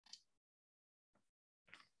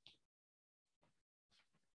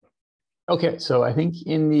Okay, so I think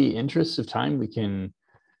in the interest of time, we can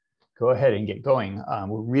go ahead and get going.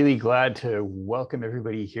 We're really glad to welcome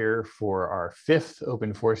everybody here for our fifth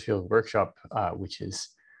Open Force Field workshop, which is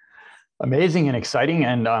amazing and exciting.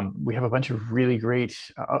 And we have a bunch of really great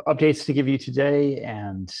updates to give you today,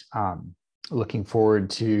 and looking forward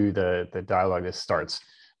to the dialogue that starts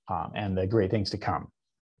and the great things to come.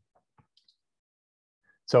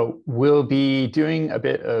 So we'll be doing a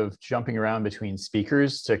bit of jumping around between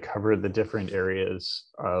speakers to cover the different areas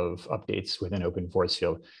of updates within Open Force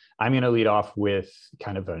Field. I'm going to lead off with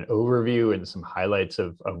kind of an overview and some highlights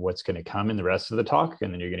of what's going to come in the rest of the talk.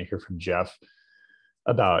 And then you're going to hear from Jeff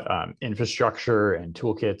about infrastructure and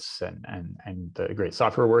toolkits and the great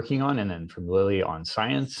software we're working on. And then from Lily on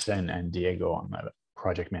science and Diego on the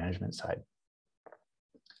project management side.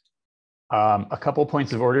 A couple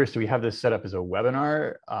points of order. So we have this set up as a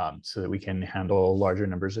webinar so that we can handle larger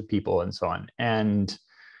numbers of people and so on. And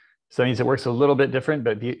so that means it works a little bit different,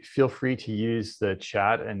 but feel free to use the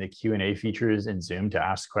chat and the Q&A features in Zoom to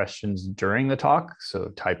ask questions during the talk.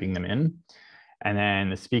 So typing them in. And then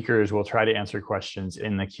the speakers will try to answer questions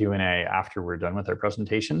in the Q&A after we're done with our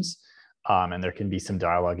presentations. And there can be some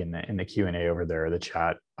dialogue in the Q&A over there, the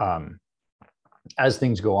chat, as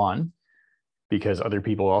things go on, because other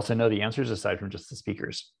people also know the answers aside from just the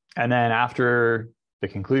speakers. And then after the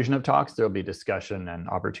conclusion of talks, there'll be discussion and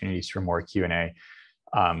opportunities for more Q&A.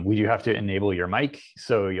 We do have to enable your mic,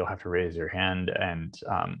 so you'll have to raise your hand and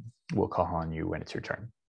we'll call on you when it's your turn.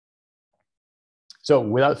 So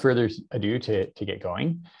without further ado to get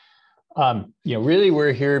going, really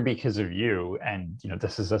we're here because of you. And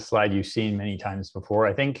this is a slide you've seen many times before,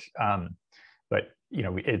 I think, but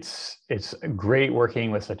it's great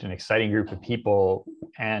working with such an exciting group of people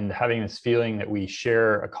and having this feeling that we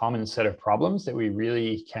share a common set of problems that we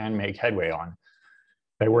really can make headway on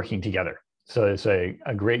by working together. So it's a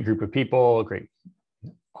great group of people,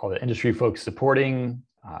 all the industry folks supporting,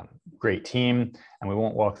 great team. And we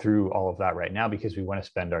won't walk through all of that right now because we want to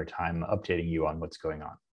spend our time updating you on what's going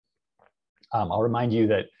on. I'll remind you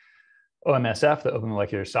that OMSF, the Open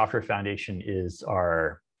Molecular Software Foundation, is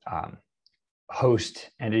our host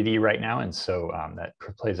entity right now, and so that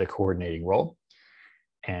plays a coordinating role.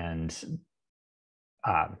 And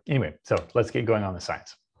anyway, so let's get going on the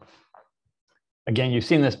science. Again, you've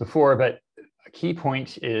seen this before, but a key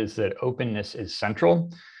point is that openness is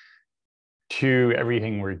central to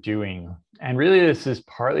everything we're doing. And really, this is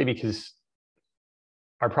partly because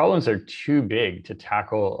our problems are too big to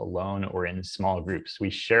tackle alone or in small groups.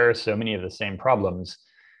 We share so many of the same problems,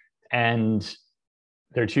 and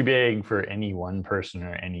they're too big for any one person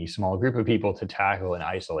or any small group of people to tackle in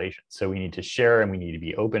isolation. So we need to share, and we need to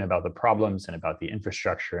be open about the problems and about the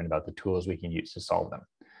infrastructure and about the tools we can use to solve them.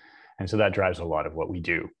 And so that drives a lot of what we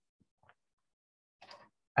do.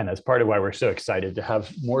 And that's part of why we're so excited to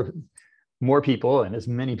have more people and as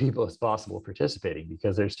many people as possible participating,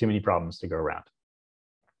 because there's too many problems to go around.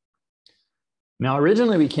 Now,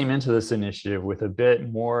 originally we came into this initiative with a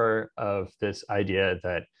bit more of this idea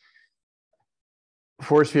that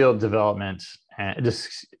force field development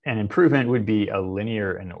and improvement would be a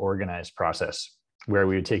linear and organized process where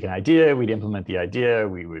we would take an idea, we'd implement the idea,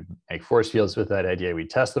 we would make force fields with that idea, we'd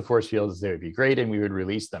test the force fields, they would be great, and we would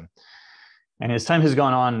release them. And as time has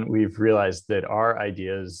gone on, we've realized that our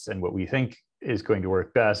ideas and what we think is going to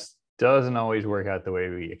work best doesn't always work out the way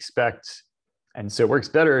we expect. And so it works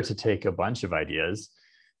better to take a bunch of ideas,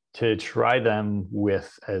 to try them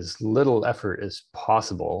with as little effort as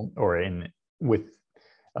possible, or with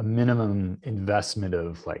a minimum investment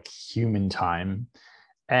of like human time,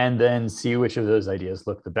 and then see which of those ideas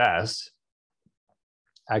look the best,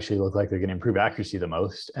 actually look like they're going to improve accuracy the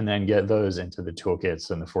most, and then get those into the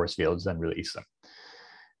toolkits and the force fields and release them.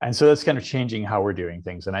 And so that's kind of changing how we're doing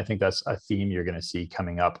things. And I think that's a theme you're going to see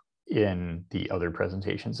coming up in the other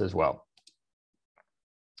presentations as well.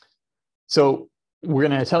 So we're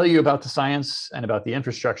going to tell you about the science and about the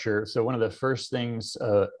infrastructure. So one of the first things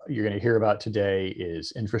you're going to hear about today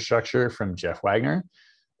is infrastructure from Jeff Wagner.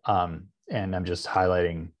 And I'm just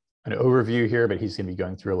highlighting an overview here, but he's going to be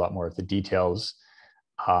going through a lot more of the details,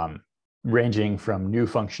 ranging from new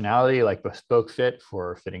functionality like bespoke fit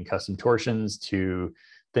for fitting custom torsions to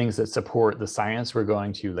things that support the science we're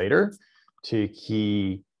going to later, to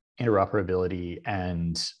key interoperability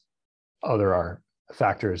and other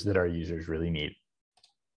factors that our users really need.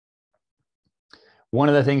 One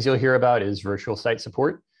of the things you'll hear about is virtual site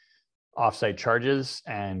support, offsite charges,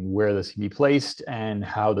 and where this can be placed and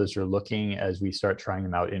how those are looking as we start trying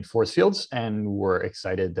them out in force fields. And we're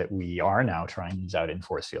excited that we are now trying these out in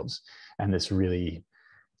force fields. And this really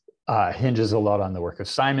hinges a lot on the work of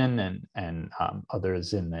Simon and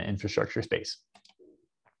others in the infrastructure space.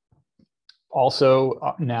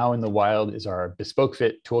 Also, now in the wild is our bespoke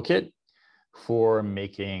fit toolkit for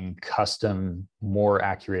making custom, more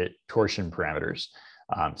accurate torsion parameters.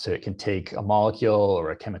 So it can take a molecule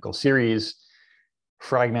or a chemical series,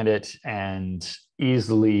 fragment it, and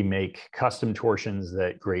easily make custom torsions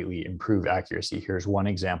that greatly improve accuracy. Here's one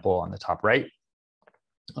example on the top right.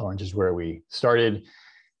 Orange is where we started.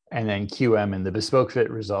 And then QM and the bespoke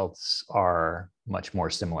fit results are much more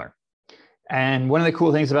similar. And one of the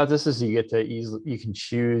cool things about this is you get to you can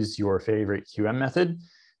choose your favorite QM method,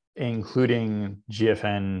 including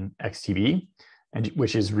GFN XTB,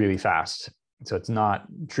 which is really fast. So it's not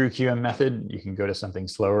true QM method. You can go to something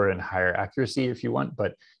slower and higher accuracy if you want,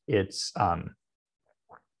 but it's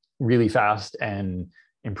really fast and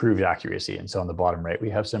improved accuracy. And so on the bottom right, we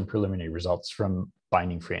have some preliminary results from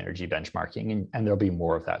binding free energy benchmarking, and there'll be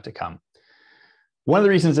more of that to come. One of the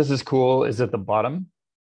reasons this is cool is at the bottom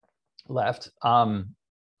left,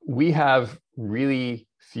 we have really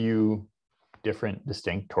few different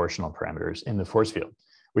distinct torsional parameters in the force field,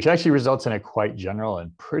 which actually results in a quite general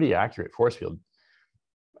and pretty accurate force field.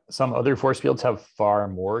 Some other force fields have far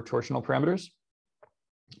more torsional parameters,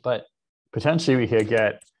 but potentially we could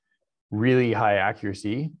get really high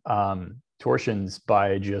accuracy torsions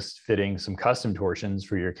by just fitting some custom torsions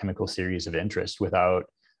for your chemical series of interest without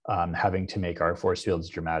having to make our force fields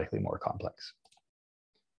dramatically more complex.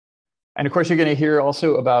 And of course, you're going to hear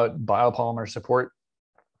also about biopolymer support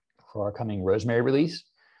for our coming Rosemary release.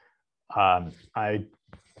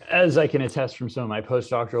 As I can attest from some of my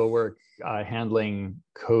postdoctoral work, handling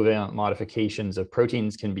covalent modifications of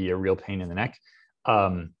proteins can be a real pain in the neck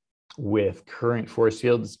with current force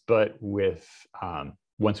fields, but with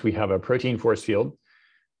once we have a protein force field,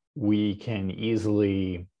 we can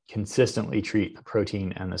easily consistently treat the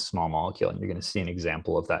protein and the small molecule. And you're going to see an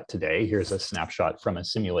example of that today. Here's a snapshot from a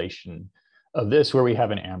simulation of this where we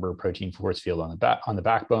have an amber protein force field on the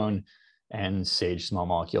backbone and sage small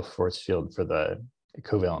molecule force field for the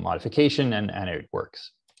covalent modification, and it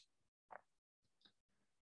works.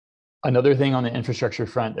 Another thing on the infrastructure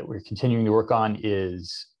front that we're continuing to work on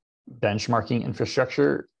is benchmarking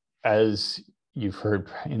infrastructure. As you've heard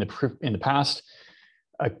in the past,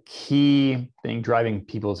 a key thing driving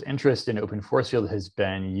people's interest in open force field has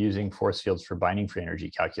been using force fields for binding free energy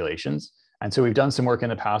calculations. And so we've done some work in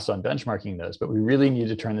the past on benchmarking those, but we really need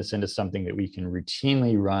to turn this into something that we can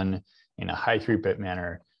routinely run in a high throughput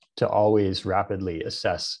manner to always rapidly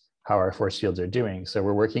assess how our force fields are doing. So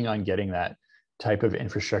we're working on getting that type of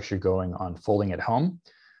infrastructure going on Folding at Home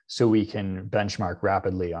so we can benchmark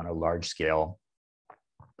rapidly on a large scale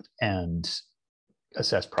and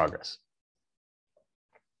assess progress.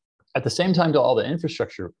 At the same time to all the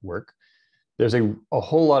infrastructure work, there's a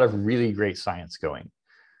whole lot of really great science going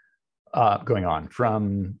on,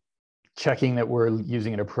 from checking that we're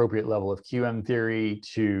using an appropriate level of QM theory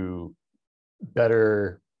to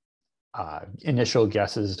better initial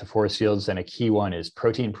guesses to force fields. And a key one is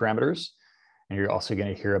protein parameters. And you're also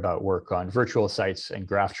going to hear about work on virtual sites and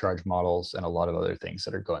graph charge models and a lot of other things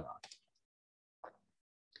that are going on.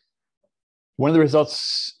 One of the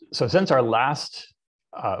results, so since our last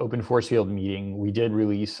open force field meeting, we did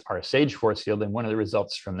release our SAGE force field. And one of the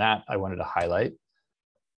results from that I wanted to highlight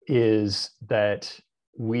is that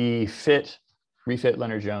we refit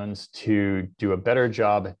Leonard-Jones to do a better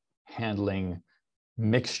job handling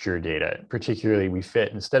mixture data. Particularly, we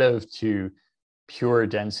fit, instead of to pure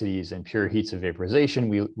densities and pure heats of vaporization,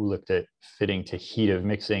 we looked at fitting to heat of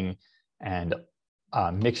mixing and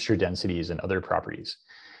mixture densities and other properties.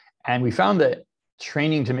 And we found that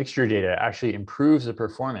training to mixture data actually improves the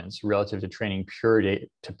performance relative to training pure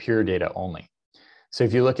data only. So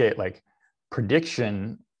if you look at like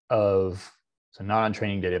prediction of, so not on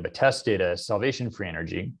training data, but test data, salvation free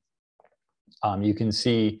energy, you can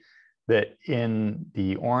see that in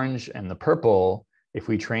the orange and the purple, if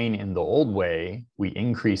we train in the old way, we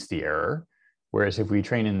increase the error. Whereas if we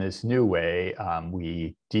train in this new way,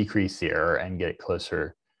 we decrease the error and get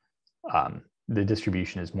closer. The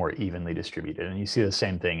distribution is more evenly distributed. And you see the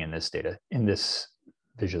same thing in this data, in this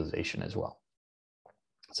visualization as well.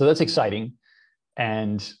 So that's exciting.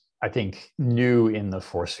 And I think new in the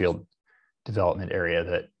force field development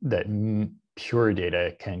area that pure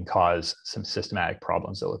data can cause some systematic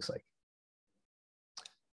problems, it looks like.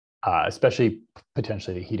 Especially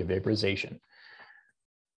potentially the heat of vaporization.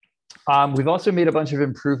 We've also made a bunch of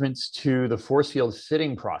improvements to the force field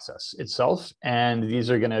fitting process itself, and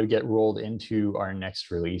these are going to get rolled into our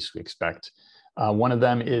next release, we expect. One of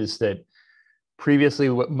them is that previously,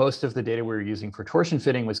 most of the data we were using for torsion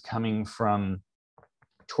fitting was coming from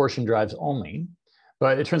torsion drives only,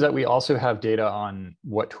 but it turns out we also have data on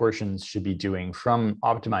what torsions should be doing from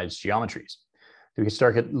optimized geometries. So we can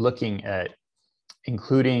start looking at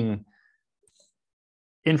including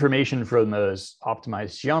information from those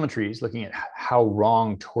optimized geometries, looking at how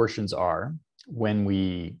wrong torsions are when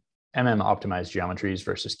we optimize geometries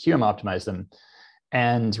versus optimize them.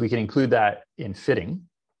 And we can include that in fitting.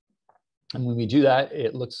 And when we do that,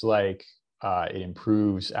 it looks like it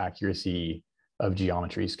improves accuracy of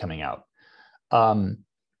geometries coming out.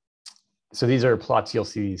 So these are plots, you'll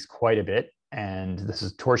see these quite a bit. And this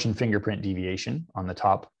is torsion fingerprint deviation on the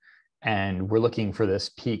top. And we're looking for this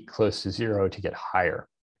peak close to 0 to get higher.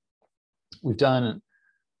 We've done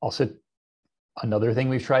also, another thing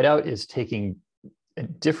we've tried out is taking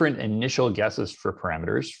different initial guesses for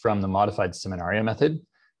parameters from the modified seminario method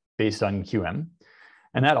based on QM.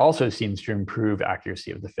 And that also seems to improve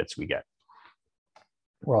accuracy of the fits we get.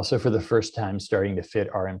 We're also, for the first time, starting to fit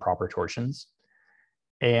our improper torsions.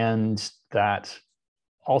 And that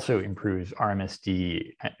also improves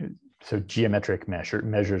RMSD, so geometric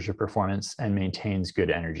measures of performance, and maintains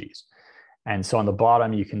good energies. And so on the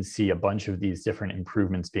bottom, you can see a bunch of these different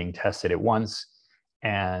improvements being tested at once.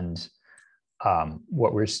 And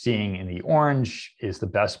what we're seeing in the orange is the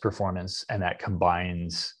best performance, and that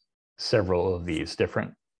combines several of these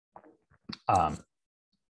different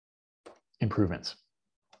improvements.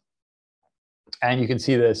 And you can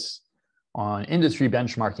see this on industry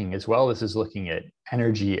benchmarking as well. This is looking at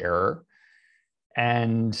energy error.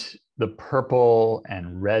 And the purple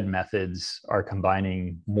and red methods are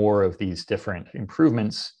combining more of these different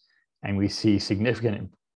improvements. And we see significant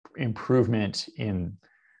improvement in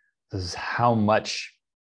this is how much,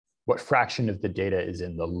 what fraction of the data is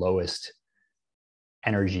in the lowest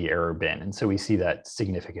energy error bin. And so we see that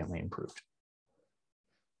significantly improved.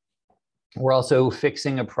 We're also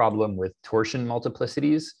fixing a problem with torsion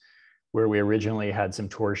multiplicities, where we originally had some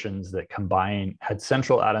torsions that had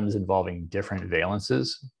central atoms involving different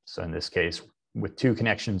valences. So in this case, with 2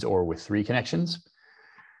 connections or with 3 connections.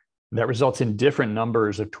 That results in different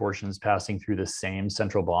numbers of torsions passing through the same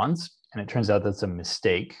central bonds. And it turns out that's a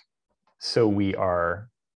mistake. So we are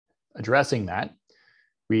addressing that.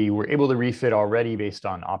 We were able to refit already based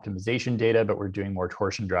on optimization data, but we're doing more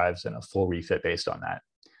torsion drives and a full refit based on that.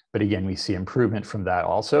 But again, we see improvement from that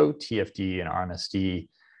also, TFD and RMSD,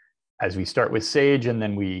 as we start with SAGE, and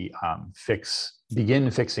then we begin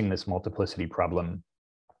fixing this multiplicity problem,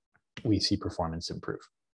 we see performance improve.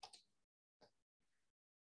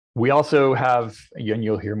 We also have, and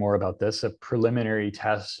you'll hear more about this, a preliminary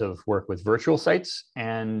test of work with virtual sites.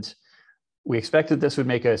 And we expected this would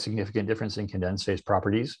make a significant difference in condensed phase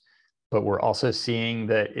properties, but we're also seeing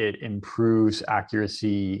that it improves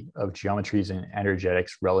accuracy of geometries and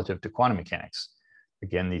energetics relative to quantum mechanics.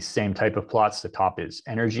 Again, these same type of plots, the top is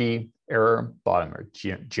energy error, bottom are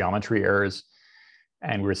geometry errors.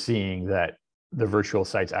 And we're seeing that the virtual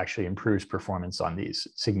sites actually improves performance on these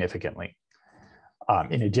significantly,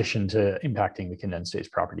 in addition to impacting the condensed phase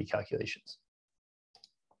property calculations.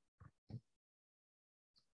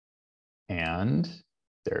 And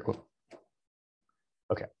there,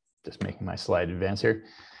 okay, just making my slide advance here.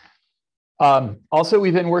 Also,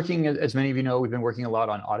 we've been working, as many of you know, we've been working a lot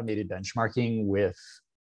on automated benchmarking with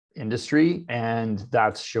industry, and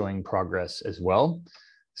that's showing progress as well.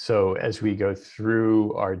 So as we go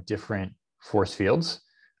through our different force fields,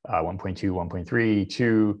 1.2, 1.3,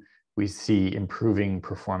 2, we see improving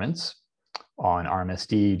performance on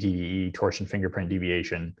RMSD, DDE, torsion fingerprint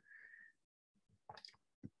deviation,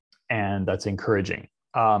 and that's encouraging.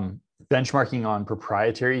 Benchmarking on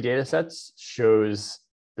proprietary data sets shows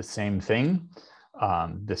the same thing.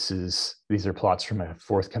 These are plots from a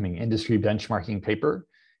forthcoming industry benchmarking paper.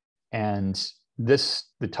 And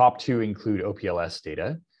the top 2 include OPLS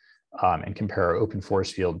data and compare our open force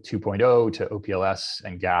field 2.0 to OPLS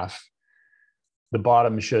and GAF. The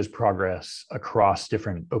bottom shows progress across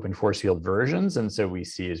different open force field versions. And so we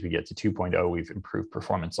see as we get to 2.0, we've improved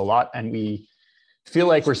performance a lot. And we feel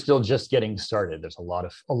like we're still just getting started. There's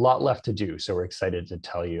a lot left to do. So we're excited to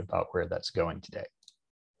tell you about where that's going today.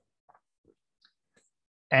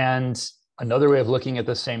 And another way of looking at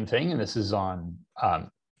the same thing, and this is on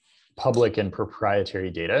public and proprietary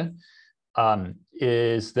data,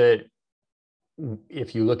 is that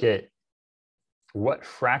if you look at what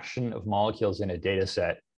fraction of molecules in a data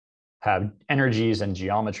set have energies and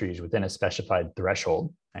geometries within a specified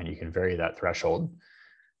threshold, and you can vary that threshold.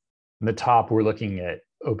 In the top, we're looking at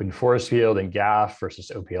open force field and GAF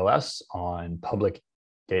versus OPLS on public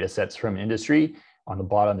data sets from industry. On the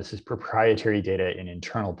bottom, this is proprietary data in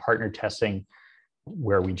internal partner testing,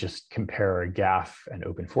 where we just compare GAF and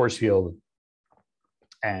open force field.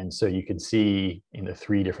 And so you can see in the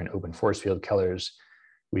 3 different open force field colors,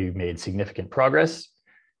 we've made significant progress.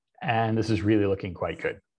 And this is really looking quite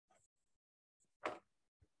good.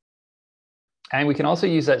 And we can also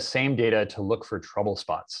use that same data to look for trouble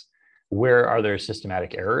spots. Where are there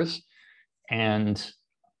systematic errors? And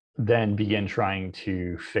then begin trying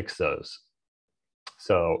to fix those.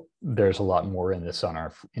 So there's a lot more in this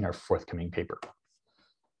in our forthcoming paper.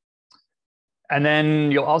 And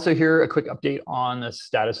then you'll also hear a quick update on the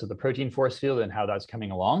status of the protein force field and how that's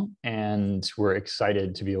coming along. And we're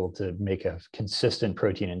excited to be able to make a consistent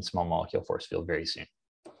protein and small molecule force field very soon.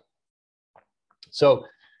 So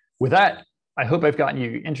with that, I hope I've gotten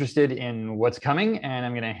you interested in what's coming, and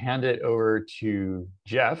I'm going to hand it over to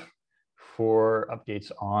Jeff for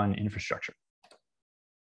updates on infrastructure.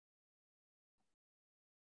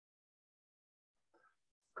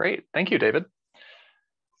 Great, thank you, David.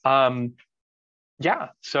 Yeah,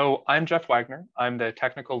 so I'm Jeff Wagner. I'm the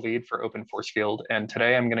technical lead for Open Force Field, and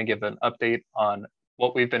today I'm going to give an update on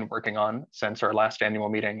what we've been working on since our last annual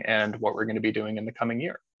meeting and what we're going to be doing in the coming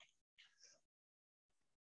year.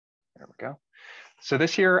 There we go. So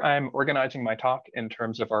this year I'm organizing my talk in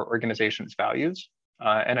terms of our organization's values.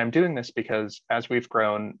 And I'm doing this because as we've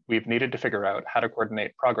grown, we've needed to figure out how to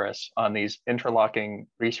coordinate progress on these interlocking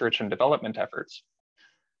research and development efforts.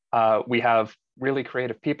 We have really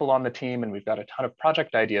creative people on the team, and we've got a ton of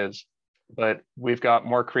project ideas, but we've got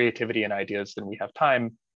more creativity and ideas than we have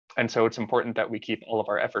time. And so it's important that we keep all of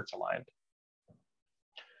our efforts aligned.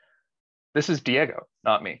 This is Diego,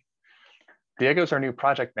 not me. Diego's our new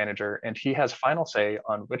project manager, and he has final say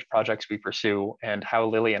on which projects we pursue and how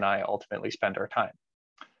Lily and I ultimately spend our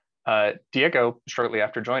time. Diego, shortly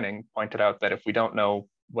after joining, pointed out that if we don't know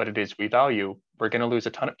what it is we value, we're going to lose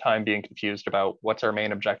a ton of time being confused about what's our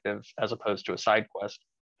main objective as opposed to a side quest.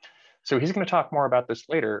 So he's going to talk more about this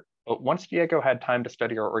later, but once Diego had time to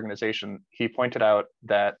study our organization, he pointed out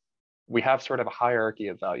that we have sort of a hierarchy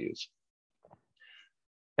of values.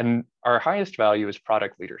 And our highest value is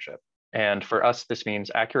product leadership. And for us, this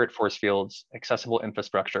means accurate force fields, accessible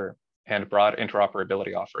infrastructure, and broad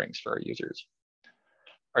interoperability offerings for our users.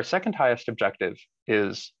 Our second highest objective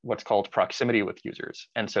is what's called proximity with users.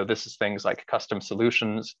 And so this is things like custom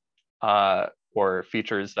solutions or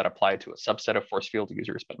features that apply to a subset of force field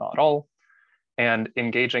users, but not all, and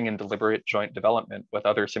engaging in deliberate joint development with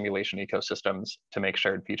other simulation ecosystems to make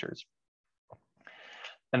shared features.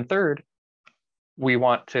 And third, we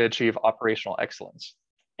want to achieve operational excellence.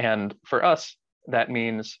 And for us, that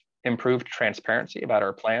means improved transparency about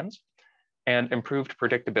our plans and improved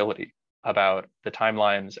predictability about the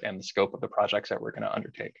timelines and the scope of the projects that we're going to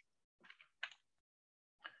undertake.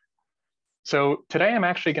 So today I'm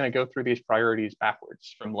actually going to go through these priorities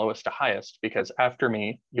backwards from lowest to highest, because after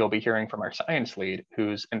me, you'll be hearing from our science lead,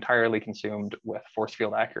 who's entirely consumed with force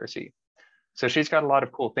field accuracy. So she's got a lot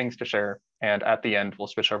of cool things to share. And at the end, we'll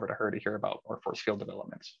switch over to her to hear about more force field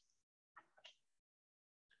developments.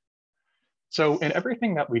 So in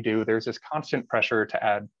everything that we do, there's this constant pressure to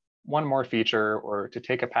add one more feature or to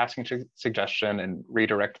take a passing suggestion and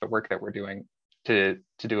redirect the work that we're doing to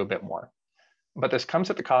do a bit more. But this comes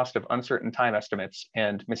at the cost of uncertain time estimates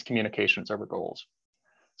and miscommunications over goals.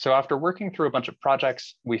 So after working through a bunch of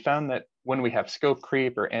projects, we found that when we have scope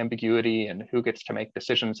creep or ambiguity and who gets to make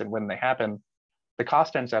decisions and when they happen, the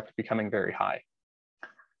cost ends up becoming very high.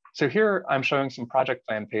 So here I'm showing some project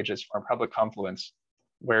plan pages from our public Confluence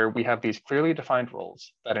where we have these clearly defined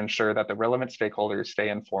roles that ensure that the relevant stakeholders stay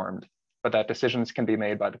informed, but that decisions can be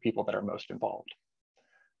made by the people that are most involved.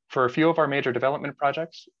 For a few of our major development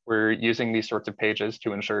projects, we're using these sorts of pages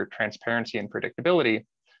to ensure transparency and predictability.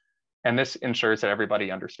 And this ensures that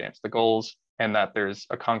everybody understands the goals and that there's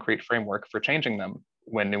a concrete framework for changing them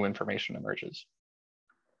when new information emerges.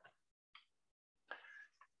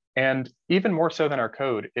 And even more so than our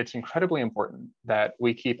code, it's incredibly important that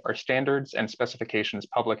we keep our standards and specifications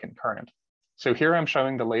public and current. So here I'm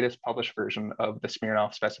showing the latest published version of the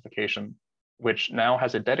Smirnov specification, which now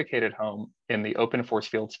has a dedicated home in the Open Force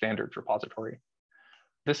Field Standards repository.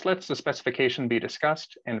 This lets the specification be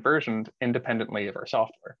discussed and versioned independently of our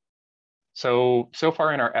software. So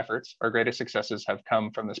far in our efforts, our greatest successes have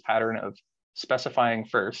come from this pattern of specifying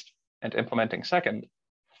first and implementing second.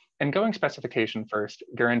 And going specification first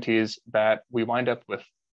guarantees that we wind up with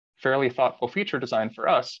fairly thoughtful feature design for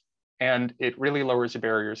us, and it really lowers the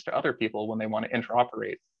barriers to other people when they want to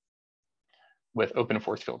interoperate with open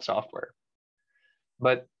force field software.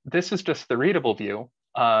 But this is just the readable view.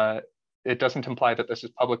 It doesn't imply that this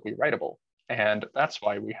is publicly writable. And that's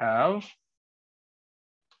why we have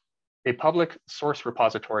a public source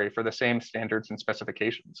repository for the same standards and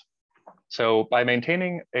specifications. So by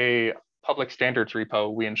maintaining a public standards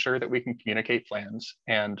repo, we ensure that we can communicate plans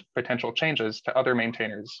and potential changes to other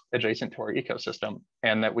maintainers adjacent to our ecosystem,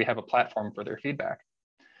 and that we have a platform for their feedback.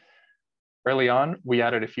 Early on, we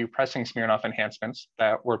added a few pressing Smirnoff enhancements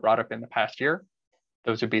that were brought up in the past year.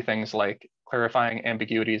 Those would be things like clarifying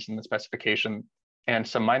ambiguities in the specification and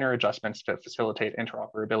some minor adjustments to facilitate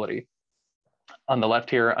interoperability. On the left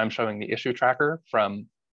here, I'm showing the issue tracker from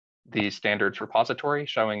the standards repository,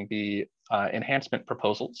 showing the enhancement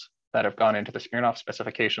proposals that have gone into the Smirnoff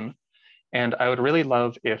specification. And I would really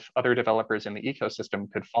love if other developers in the ecosystem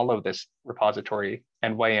could follow this repository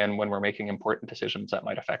and weigh in when we're making important decisions that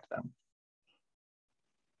might affect them.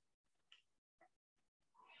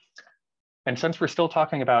 And since we're still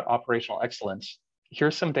talking about operational excellence,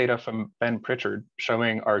 here's some data from Ben Pritchard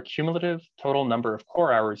showing our cumulative total number of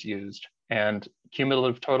core hours used and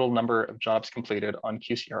cumulative total number of jobs completed on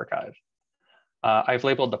QC Archive. I've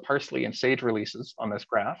labeled the Parsley and Sage releases on this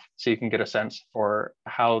graph, so you can get a sense for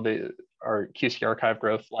how our QC Archive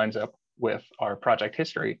growth lines up with our project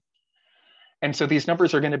history. And so these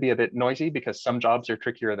numbers are going to be a bit noisy because some jobs are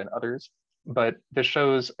trickier than others, but this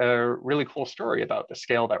shows a really cool story about the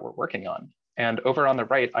scale that we're working on. And over on the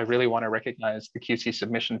right, I really want to recognize the QC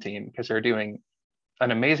submission team because they're doing an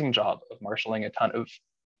amazing job of marshaling a ton of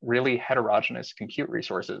really heterogeneous compute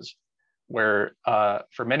resources, where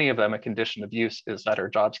for many of them, a condition of use is that our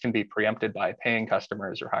jobs can be preempted by paying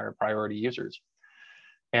customers or higher priority users.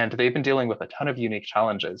 And they've been dealing with a ton of unique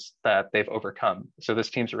challenges that they've overcome. So this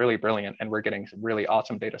team's really brilliant, and we're getting some really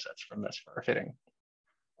awesome data sets from this for our fitting.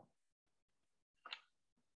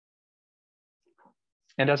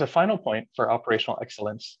 And as a final point for operational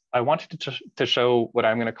excellence, I wanted to show what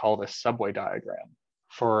I'm going to call the subway diagram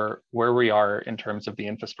for where we are in terms of the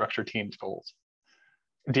infrastructure team's goals.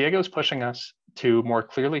 Diego's pushing us to more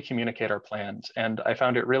clearly communicate our plans, and I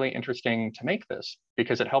found it really interesting to make this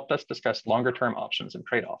because it helped us discuss longer-term options and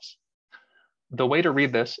trade-offs. The way to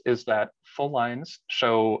read this is that full lines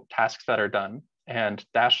show tasks that are done, and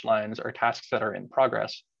dashed lines are tasks that are in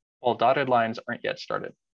progress, while dotted lines aren't yet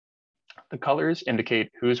started. The colors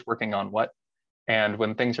indicate who's working on what, and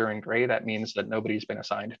when things are in gray, that means that nobody's been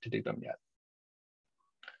assigned to do them yet.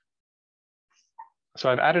 So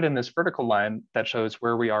I've added in this vertical line that shows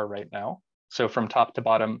where we are right now. So from top to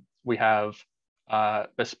bottom, we have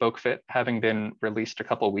Bespoke Fit having been released a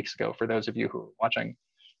couple of weeks ago for those of you who are watching.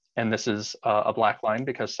 And this is a black line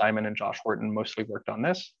because Simon and Josh Horton mostly worked on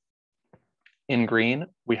this. In green,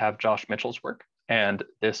 we have Josh Mitchell's work, and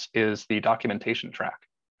this is the documentation track.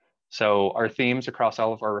 So our themes across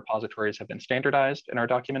all of our repositories have been standardized in our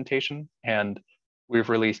documentation, and we've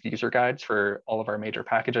released user guides for all of our major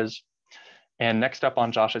packages. And next up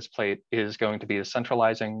on Josh's plate is going to be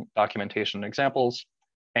centralizing documentation examples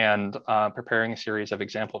and preparing a series of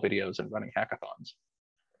example videos and running hackathons.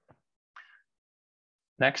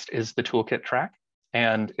 Next is the toolkit track.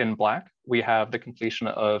 And in black, we have the completion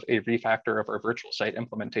of a refactor of our virtual site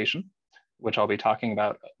implementation, which I'll be talking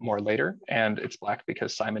about more later. And it's black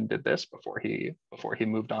because Simon did this before he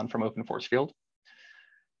moved on from Open Force Field.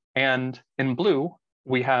 And in blue,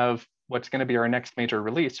 we have what's going to be our next major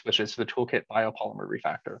release, which is the Toolkit Biopolymer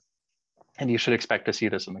Refactor. And you should expect to see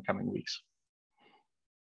this in the coming weeks.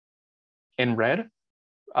 In red,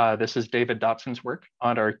 this is David Dotson's work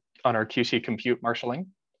on our QC compute marshaling.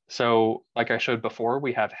 So like I showed before,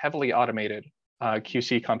 we have heavily automated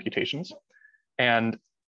QC computations. And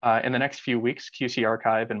in the next few weeks, QC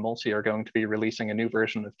Archive and Mulsi are going to be releasing a new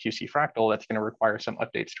version of QC Fractal that's going to require some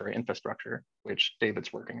updates to our infrastructure, which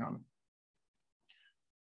David's working on.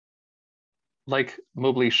 Like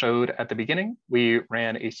Mobley showed at the beginning, we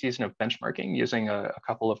ran a season of benchmarking using a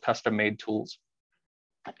couple of custom-made tools.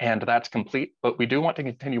 And that's complete, but we do want to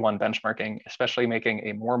continue on benchmarking, especially making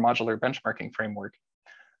a more modular benchmarking framework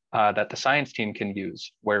that the science team can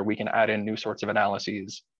use, where we can add in new sorts of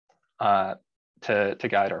analyses to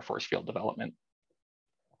guide our force field development.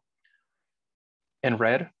 In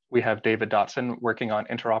red, we have David Dotson working on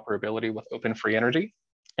interoperability with Open Free Energy.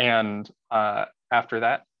 And after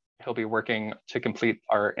that, he'll be working to complete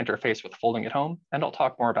our interface with Folding at Home, and I'll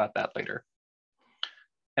talk more about that later.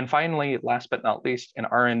 And finally, last but not least, in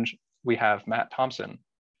orange, we have Matt Thompson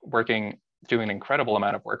doing an incredible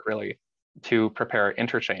amount of work really to prepare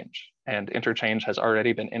interchange. And interchange has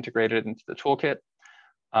already been integrated into the toolkit,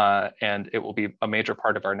 and it will be a major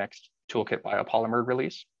part of our next toolkit biopolymer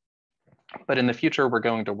release. But in the future, we're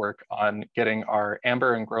going to work on getting our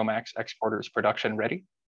Amber and GrowMax exporters production ready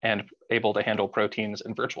and able to handle proteins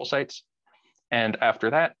and virtual sites. And after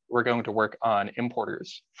that, we're going to work on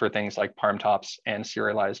importers for things like Parm tops and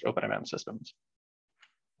serialized OpenMM systems.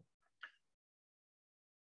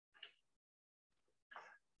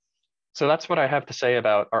 So that's what I have to say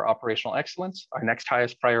about our operational excellence. Our next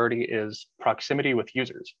highest priority is proximity with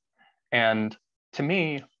users. And to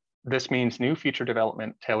me, this means new feature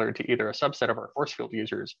development tailored to either a subset of our force field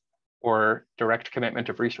users or direct commitment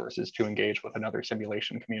of resources to engage with another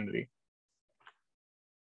simulation community.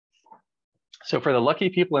 So for the lucky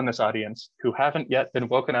people in this audience who haven't yet been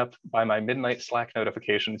woken up by my midnight Slack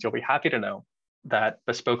notifications, you'll be happy to know that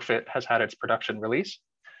Bespoke Fit has had its production release.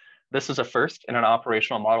 This is a first in an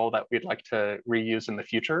operational model that we'd like to reuse in the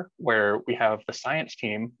future, where we have the science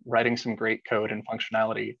team writing some great code and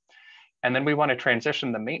functionality. And then we want to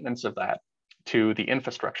transition the maintenance of that to the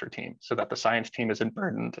infrastructure team so that the science team isn't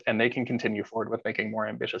burdened and they can continue forward with making more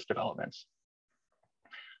ambitious developments.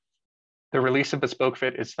 The release of Bespoke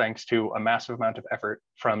Fit is thanks to a massive amount of effort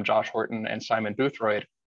from Josh Horton and Simon Boothroyd,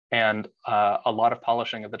 and a lot of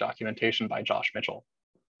polishing of the documentation by Josh Mitchell.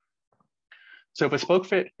 So Bespoke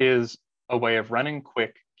Fit is a way of running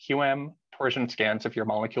quick QM torsion scans of your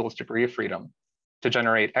molecule's degree of freedom to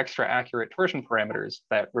generate extra accurate torsion parameters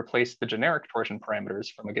that replace the generic torsion parameters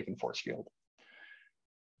from a given force field.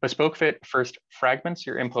 Bespoke Fit first fragments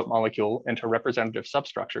your input molecule into representative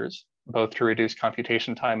substructures, both to reduce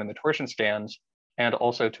computation time in the torsion scans and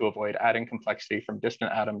also to avoid adding complexity from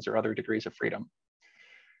distant atoms or other degrees of freedom.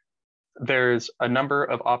 There's a number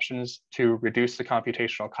of options to reduce the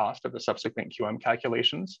computational cost of the subsequent QM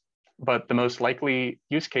calculations, but the most likely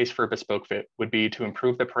use case for Bespoke Fit would be to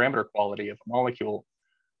improve the parameter quality of a molecule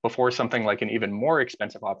before something like an even more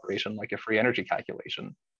expensive operation like a free energy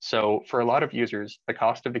calculation. So for a lot of users, the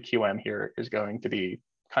cost of the QM here is going to be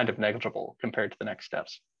kind of negligible compared to the next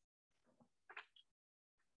steps.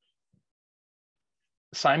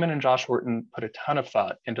 Simon and Josh Horton put a ton of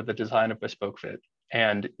thought into the design of Bespoke Fit,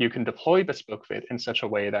 and you can deploy Bespoke Fit in such a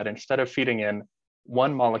way that instead of feeding in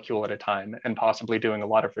one molecule at a time and possibly doing a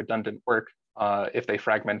lot of redundant work if they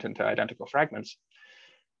fragment into identical fragments,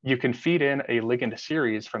 you can feed in a ligand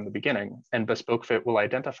series from the beginning, and Bespoke Fit will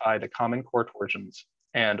identify the common core torsions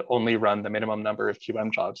and only run the minimum number of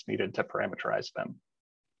QM jobs needed to parameterize them.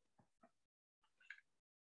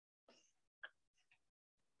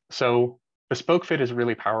 So Bespoke Fit is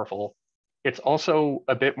really powerful. It's also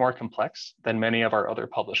a bit more complex than many of our other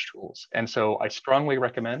published tools. And so I strongly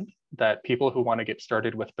recommend that people who want to get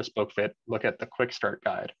started with Bespoke Fit look at the Quick Start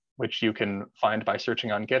Guide, which you can find by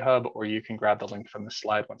searching on GitHub, or you can grab the link from the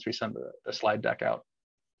slide once we send the slide deck out.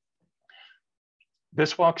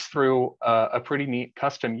 This walks through a pretty neat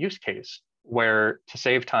custom use case where, to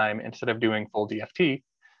save time, instead of doing full DFT,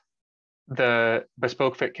 the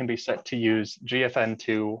Bespoke Fit can be set to use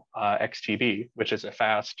GFN2 XTB, which is a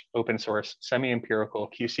fast, open source, semi-empirical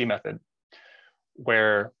QC method,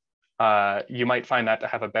 where you might find that to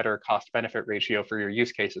have a better cost-benefit ratio for your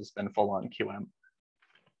use cases than full-on QM.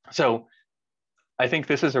 So I think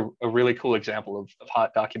this is a really cool example of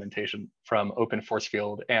hot documentation from Open Force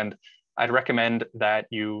Field. And I'd recommend that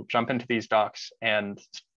you jump into these docs and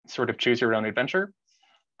sort of choose your own adventure.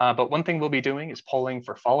 But one thing we'll be doing is polling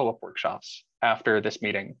for follow-up workshops after this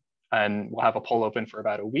meeting. And we'll have a poll open for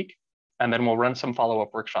about a week. And then we'll run some follow-up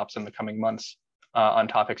workshops in the coming months on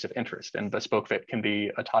topics of interest. And Bespoke Fit can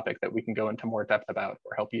be a topic that we can go into more depth about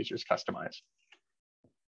or help users customize.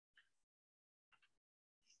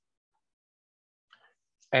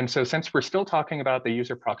 And so since we're still talking about the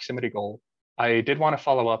user proximity goal, I did want to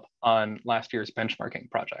follow up on last year's benchmarking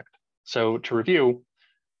project. So to review,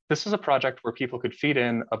 this is a project where people could feed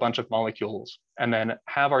in a bunch of molecules and then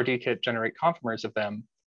have our DKit generate conformers of them,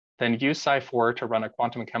 then use Sci4 to run a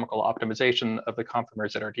quantum chemical optimization of the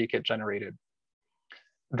conformers that our DKit generated.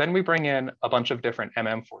 Then we bring in a bunch of different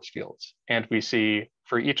force fields, and we see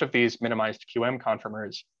for each of these minimized QM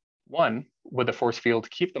conformers, one, would the force field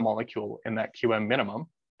keep the molecule in that QM minimum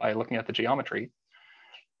by looking at the geometry?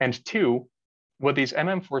 And two, would these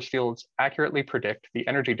force fields accurately predict the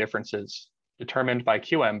energy differences determined by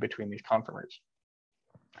QM between these conformers?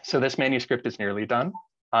 So this manuscript is nearly done.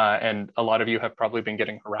 And a lot of you have probably been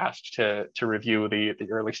getting harassed to review the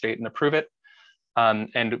early state and approve it.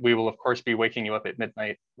 And we will, of course, be waking you up at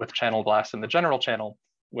midnight with channel blasts in the general channel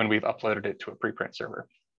when we've uploaded it to a preprint server.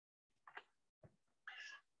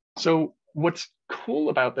 So what's cool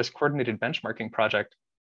about this coordinated benchmarking project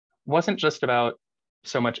wasn't just about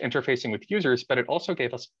so much interfacing with users, but it also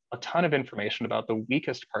gave us a ton of information about the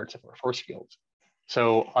weakest parts of our force fields.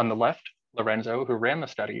 So on the left, Lorenzo, who ran the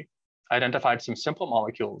study, identified some simple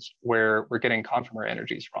molecules where we're getting conformer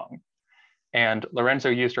energies wrong. And Lorenzo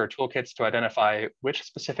used our toolkits to identify which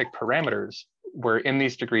specific parameters were in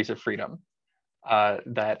these degrees of freedom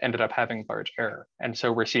that ended up having large error. And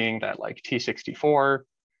so we're seeing that like T64,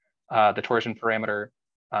 the torsion parameter,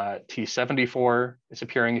 T74 is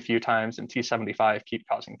appearing a few times, and T75 keep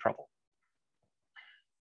causing trouble.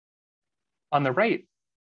 On the right,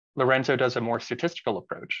 Lorenzo does a more statistical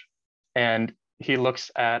approach, and he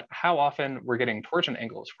looks at how often we're getting torsion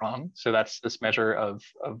angles wrong. So that's this measure of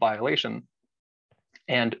violation,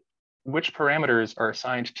 and which parameters are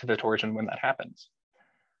assigned to the torsion when that happens.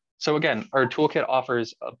 So again, our toolkit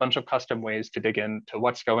offers a bunch of custom ways to dig into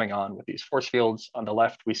what's going on with these force fields. On the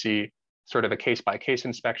left, we see sort of a case-by-case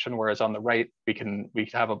inspection, whereas on the right, we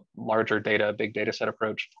have a larger data, big data set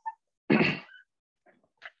approach.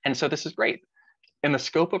 And so this is great. In the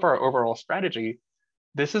scope of our overall strategy,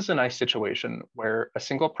 this is a nice situation where a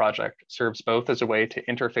single project serves both as a way to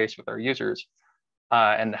interface with our users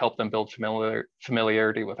and help them build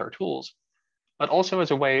familiarity with our tools, but also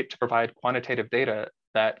as a way to provide quantitative data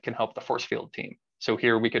that can help the force field team. So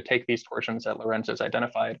here we could take these torsions that Lorenzo's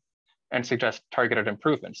identified and suggest targeted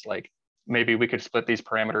improvements, like maybe we could split these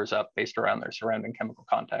parameters up based around their surrounding chemical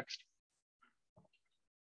context.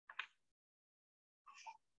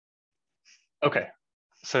 Okay,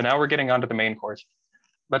 so now we're getting onto the main course.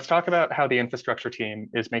 Let's talk about how the infrastructure team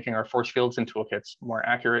is making our force fields and toolkits more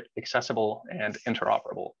accurate, accessible, and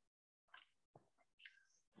interoperable.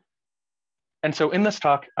 And so in this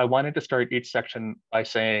talk, I wanted to start each section by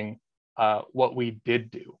saying what we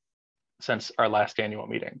did do since our last annual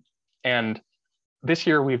meeting. And this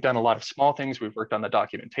year, we've done a lot of small things. We've worked on the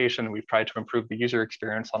documentation. We've tried to improve the user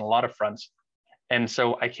experience on a lot of fronts. And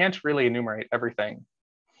so I can't really enumerate everything.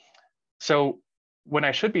 So when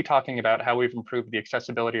I should be talking about how we've improved the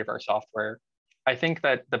accessibility of our software, I think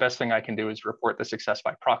that the best thing I can do is report the success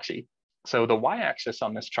by proxy. So the y-axis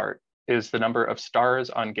on this chart is the number of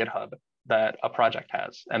stars on GitHub that a project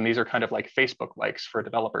has. And these are kind of like Facebook likes for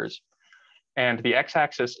developers. And the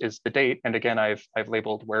x-axis is the date. And again, I've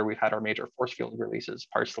labeled where we've had our major force field releases,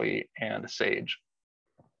 Parsley and Sage.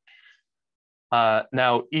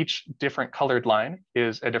 Now, each different colored line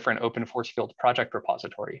is a different open force field project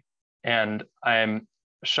repository. And I'm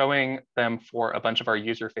showing them for a bunch of our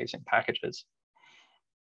user-facing packages.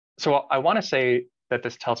 So I want to say that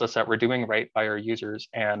this tells us that we're doing right by our users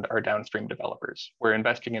and our downstream developers. We're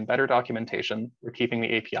investing in better documentation, we're keeping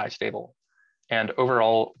the API stable, and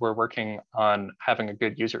overall, we're working on having a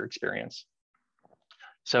good user experience.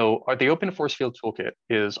 So the Open Force Field Toolkit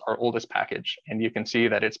is our oldest package, and you can see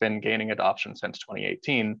that it's been gaining adoption since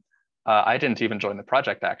 2018. I didn't even join the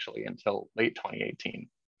project actually until late 2018.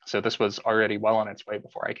 So this was already well on its way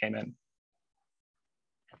before I came in.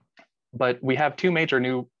 But we have two major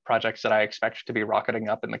new projects that I expect to be rocketing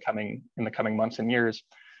up in the coming months and years.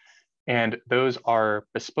 And those are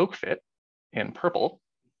Bespoke Fit in purple,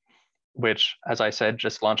 which, as I said,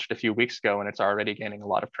 just launched a few weeks ago, and it's already gaining a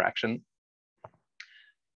lot of traction.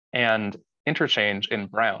 And Interchange in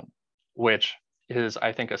brown, which is,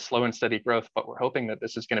 I think, a slow and steady growth, but we're hoping that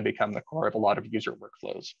this is going to become the core of a lot of user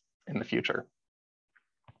workflows in the future.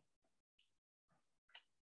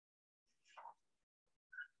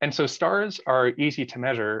 And so stars are easy to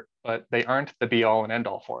measure, but they aren't the be all and end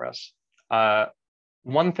all for us.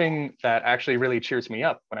 One thing that actually really cheers me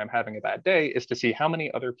up when I'm having a bad day is to see how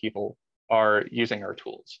many other people are using our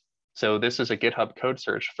tools. So this is a GitHub code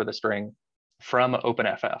search for the string from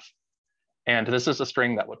OpenFF. And this is a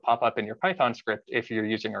string that would pop up in your Python script if you're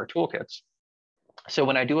using our toolkits. So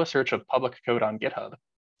when I do a search of public code on GitHub,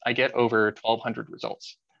 I get over 1,200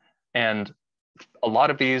 results. And a lot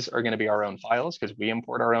of these are going to be our own files because we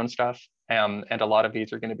import our own stuff. And a lot of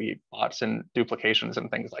these are going to be bots and duplications and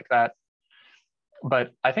things like that.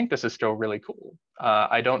 But I think this is still really cool.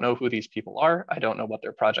 I don't know who these people are. I don't know what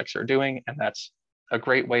their projects are doing. And that's a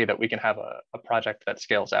great way that we can have a project that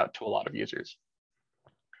scales out to a lot of users.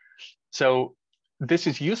 So this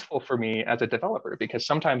is useful for me as a developer because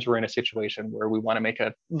sometimes we're in a situation where we want to make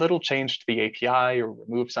a little change to the API or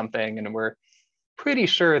remove something, and we're pretty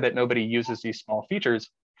sure that nobody uses these small features,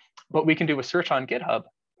 but we can do a search on GitHub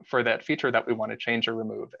for that feature that we want to change or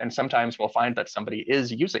remove. And sometimes we'll find that somebody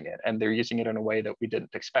is using it and they're using it in a way that we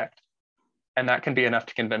didn't expect. And that can be enough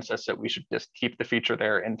to convince us that we should just keep the feature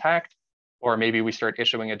there intact, or maybe we start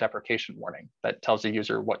issuing a deprecation warning that tells the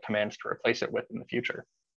user what commands to replace it with in the future.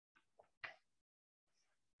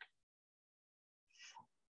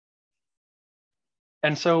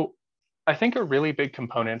 And so I think a really big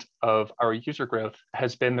component of our user growth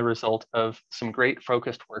has been the result of some great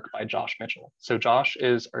focused work by Josh Mitchell. So Josh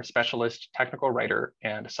is our specialist technical writer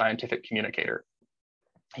and scientific communicator.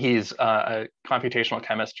 He's a computational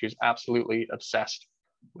chemist who's absolutely obsessed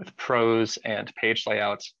with prose and page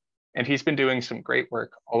layouts. And he's been doing some great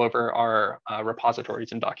work all over our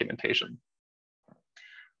repositories and documentation.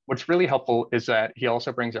 What's really helpful is that he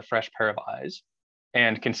also brings a fresh pair of eyes.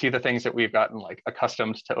 and can see the things that we've gotten like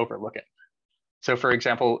accustomed to overlooking. So for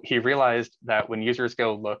example, he realized that when users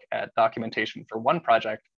go look at documentation for one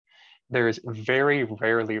project, there's very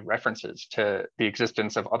rarely references to the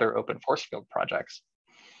existence of other open force field projects.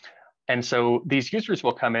 And so these users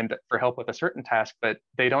will come in for help with a certain task, but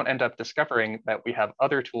they don't end up discovering that we have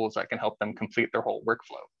other tools that can help them complete their whole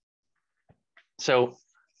workflow. So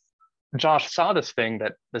Josh saw this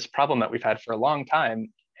problem that we've had for a long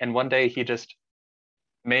time. And one day he just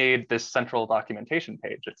made this central documentation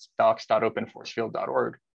page. It's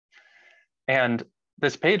docs.openforcefield.org. And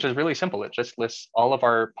this page is really simple. It just lists all of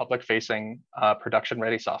our public facing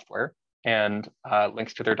production-ready software and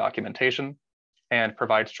links to their documentation and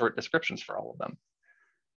provides short descriptions for all of them.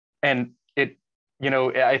 And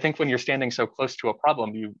I think when you're standing so close to a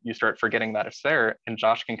problem, you start forgetting that it's there, and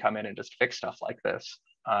Josh can come in and just fix stuff like this,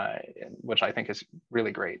 which I think is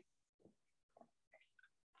really great.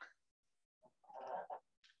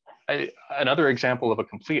 Another example of a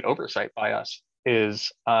complete oversight by us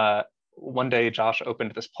is one day Josh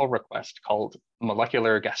opened this pull request called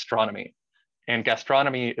molecular gastronomy. And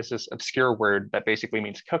gastronomy is this obscure word that basically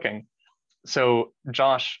means cooking. So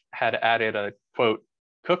Josh had added a, quote,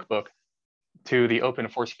 cookbook to the open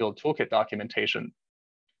force field toolkit documentation.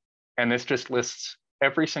 And this just lists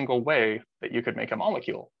every single way that you could make a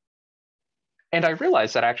molecule. And I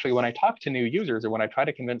realized that actually when I talk to new users or when I try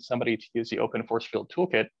to convince somebody to use the open force field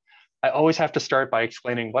toolkit, I always have to start by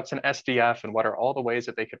explaining what's an SDF and what are all the ways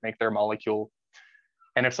that they could make their molecule.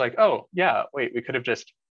 And it's like, oh yeah, wait, we could have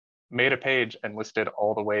just made a page and listed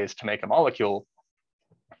all the ways to make a molecule.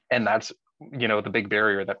 And that's, the big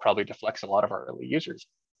barrier that probably deflects a lot of our early users.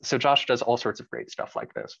 So Josh does all sorts of great stuff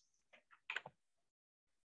like this.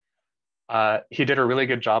 He did a really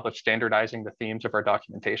good job of standardizing the themes of our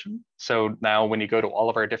documentation. So now when you go to all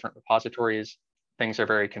of our different repositories, things are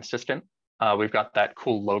very consistent. We've got that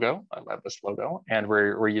cool logo. I love this logo. And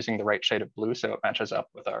we're using the right shade of blue so it matches up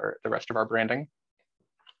with the rest of our branding.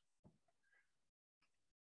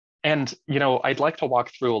 And, I'd like to walk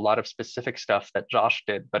through a lot of specific stuff that Josh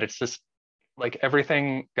did, but it's just like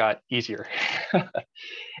everything got easier.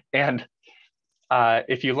 And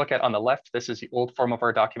if you look at on the left, this is the old form of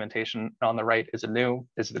our documentation. And on the right is the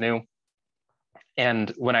new.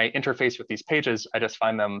 And when I interface with these pages, I just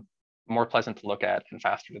find them more pleasant to look at and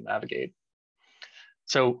faster to navigate.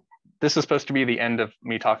 So this is supposed to be the end of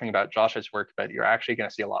me talking about Josh's work, but you're actually going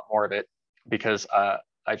to see a lot more of it because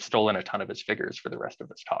I've stolen a ton of his figures for the rest of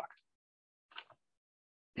this talk.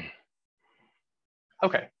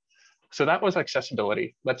 Okay, so that was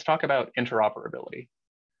accessibility. Let's talk about interoperability.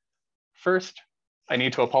 First, I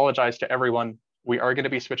need to apologize to everyone. We are going to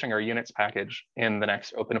be switching our units package in the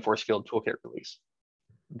next Open Force Field Toolkit release.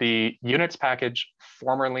 The units package,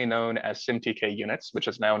 formerly known as SymTK units, which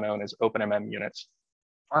is now known as OpenMM units,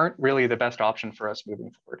 aren't really the best option for us moving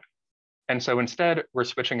forward. And so instead, we're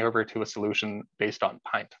switching over to a solution based on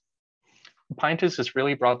Pint. Pint is this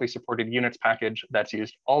really broadly supported units package that's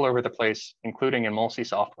used all over the place, including in multi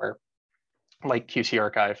software like QC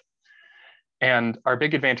Archive. And our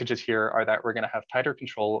big advantages here are that we're going to have tighter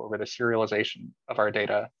control over the serialization of our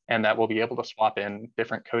data, and that we'll be able to swap in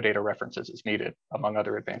different code data references as needed, among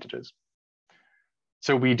other advantages.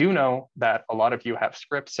 So we do know that a lot of you have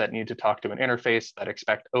scripts that need to talk to an interface that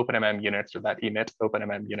expect OpenMM units or that emit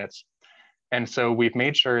OpenMM units. And so we've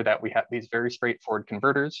made sure that we have these very straightforward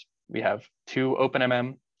converters. We have to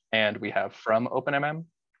OpenMM and we have from OpenMM.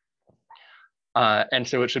 And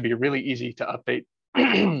so it should be really easy to update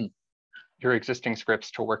your existing scripts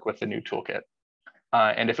to work with the new toolkit.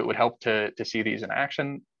 And if it would help to see these in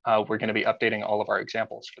action, we're going to be updating all of our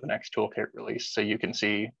examples for the next toolkit release so you can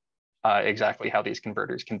see exactly how these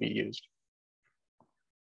converters can be used.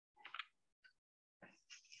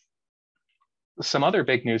 Some other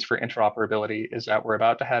big news for interoperability is that we're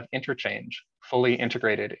about to have interchange fully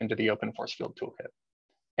integrated into the Open Force Field Toolkit.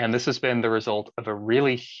 And this has been the result of a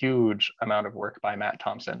really huge amount of work by Matt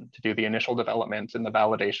Thompson to do the initial development and the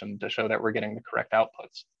validation to show that we're getting the correct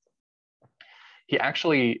outputs. He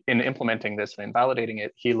actually, in implementing this and in validating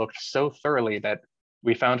it, he looked so thoroughly that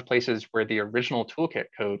we found places where the original toolkit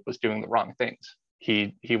code was doing the wrong things.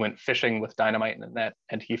 He went fishing with dynamite in a net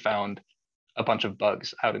and he found a bunch of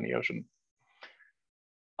bugs out in the ocean.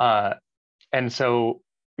 And so,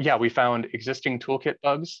 yeah, we found existing toolkit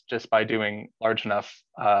bugs just by doing large enough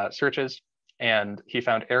searches. And he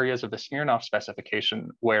found areas of the Smirnov specification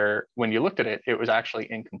where when you looked at it, it was actually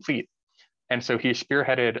incomplete. And so he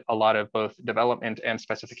spearheaded a lot of both development and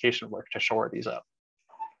specification work to shore these up.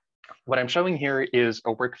 What I'm showing here is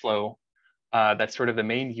a workflow that's sort of the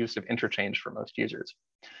main use of interchange for most users.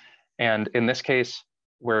 And in this case,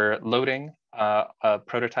 we're loading a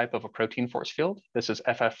prototype of a protein force field. This is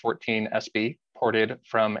FF14SB ported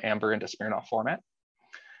from Amber into Smirnoff format.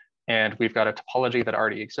 And we've got a topology that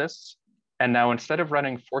already exists. And now instead of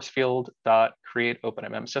running force field.create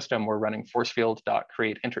OpenMM system, we're running force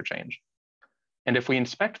field.create interchange. And if we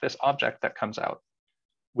inspect this object that comes out,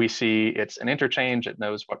 we see it's an interchange. It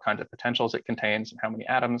knows what kind of potentials it contains and how many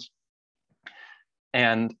atoms.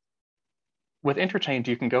 And with interchange,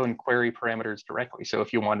 you can go and query parameters directly. So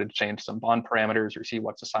if you wanted to change some bond parameters or see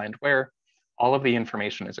what's assigned where, all of the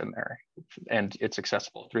information is in there and it's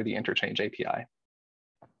accessible through the interchange API.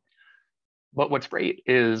 But what's great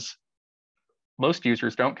is most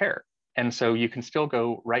users don't care. And so you can still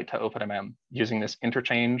go right to OpenMM using this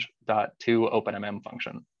interchange.toOpenMM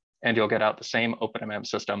function. And you'll get out the same OpenMM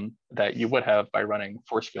system that you would have by running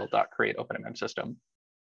forcefield.create OpenMM system.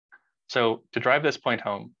 So to drive this point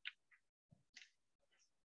home,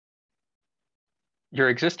 your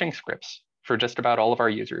existing scripts for just about all of our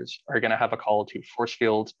users are going to have a call to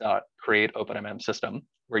forcefield.create OpenMM system,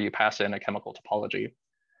 where you pass in a chemical topology.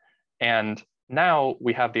 And now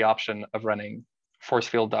we have the option of running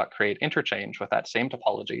forcefield.create interchange with that same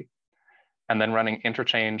topology, and then running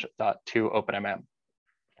interchange.toOpenMM.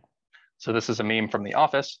 So this is a meme from The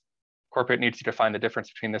Office. Corporate needs you to find the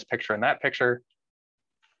difference between this picture and that picture.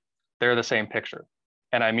 They're the same picture.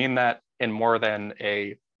 And I mean that in more than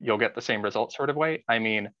a you'll get the same result sort of way. I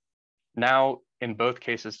mean, now in both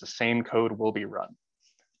cases, the same code will be run.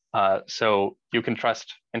 So you can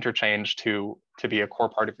trust interchange to be a core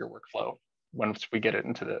part of your workflow once we get it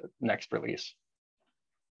into the next release.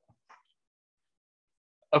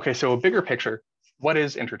 Okay, so a bigger picture, what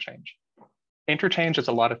is interchange? Interchange is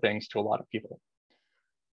a lot of things to a lot of people.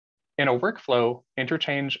 In a workflow,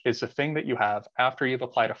 interchange is the thing that you have after you've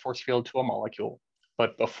applied a force field to a molecule,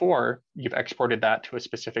 but before you've exported that to a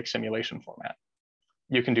specific simulation format.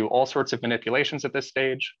 You can do all sorts of manipulations at this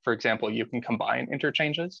stage. For example, you can combine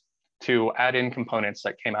interchanges to add in components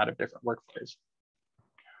that came out of different workflows.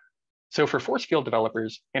 So for force field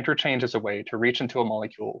developers, interchange is a way to reach into a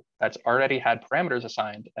molecule that's already had parameters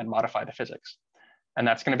assigned and modify the physics. And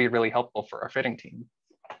that's going to be really helpful for our fitting team.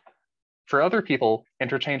 For other people,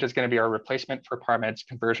 interchange is going to be our replacement for ParMed's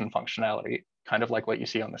conversion functionality, kind of like what you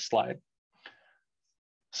see on this slide.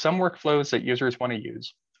 Some workflows that users want to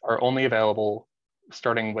use are only available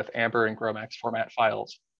starting with Amber and GROMACS format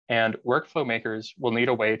files, and workflow makers will need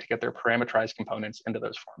a way to get their parameterized components into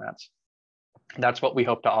those formats. That's what we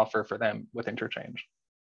hope to offer for them with interchange.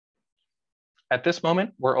 At this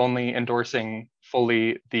moment, we're only endorsing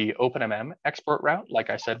fully the OpenMM export route. Like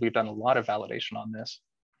I said, we've done a lot of validation on this,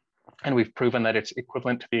 and we've proven that it's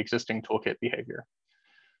equivalent to the existing toolkit behavior.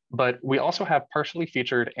 But we also have partially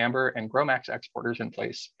featured Amber and GROMACS exporters in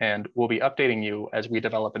place, and we'll be updating you as we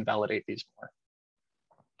develop and validate these more.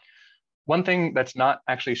 One thing that's not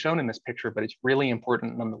actually shown in this picture, but it's really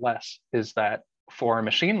important nonetheless, is that for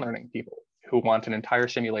machine learning people who want an entire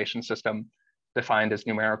simulation system defined as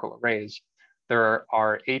numerical arrays, there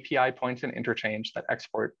are API points in interchange that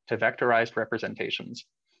export to vectorized representations.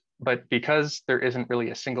 But because there isn't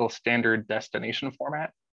really a single standard destination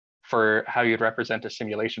format for how you'd represent a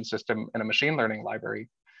simulation system in a machine learning library,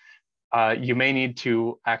 you may need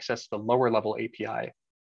to access the lower level API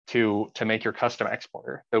to make your custom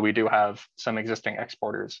exporter, though we do have some existing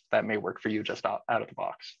exporters that may work for you just out of the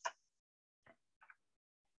box.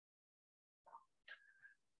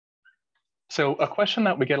 So a question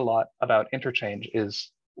that we get a lot about interchange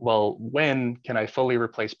is, well, when can I fully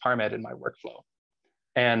replace ParMed in my workflow?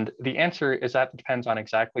 And the answer is that depends on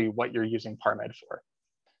exactly what you're using ParMed for.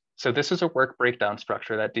 So this is a work breakdown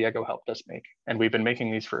structure that Diego helped us make. And we've been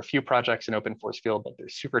making these for a few projects in open force field, but they're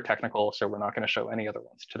super technical, so we're not going to show any other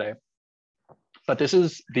ones today. But this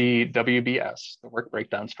is the WBS, the work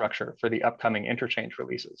breakdown structure for the upcoming interchange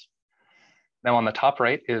releases. Now on the top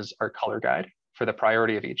right is our color guide for the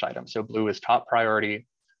priority of each item. So blue is top priority,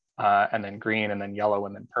 and then green, and then yellow,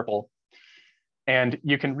 and then purple. And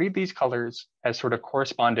you can read these colors as sort of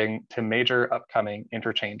corresponding to major upcoming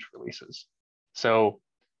interchange releases. So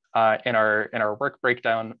in our work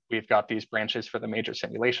breakdown, we've got these branches for the major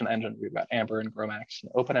simulation engine. We've got Amber and GROMACS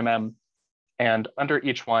and OpenMM. And under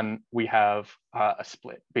each one, we have a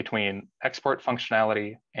split between export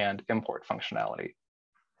functionality and import functionality.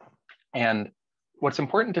 And what's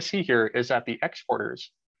important to see here is that the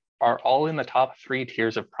exporters are all in the top 3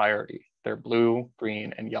 tiers of priority. They're blue,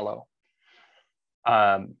 green, and yellow.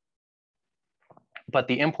 But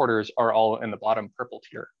the importers are all in the bottom purple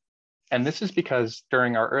tier. And this is because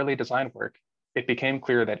during our early design work, it became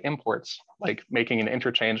clear that imports, like making an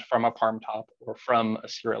interchange from a PARM top or from a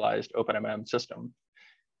serialized OpenMM system,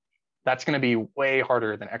 that's going to be way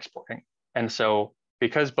harder than exporting. And so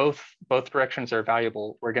because both directions are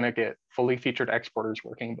valuable, we're going to get fully featured exporters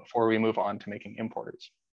working before we move on to making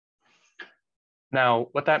importers. Now,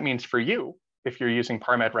 what that means for you, if you're using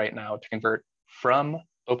Parmed right now to convert from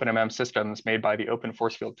OpenMM systems made by the Open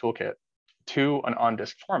Force Field Toolkit to an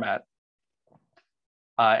on-disk format,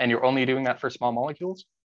 and you're only doing that for small molecules,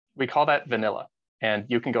 we call that vanilla. And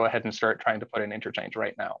you can go ahead and start trying to put in interchange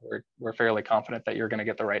right now. We're fairly confident that you're going to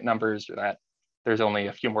get the right numbers, or that there's only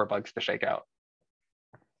a few more bugs to shake out.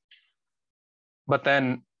 But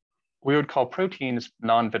then we would call proteins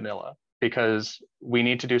non-vanilla, because we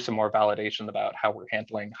need to do some more validation about how we're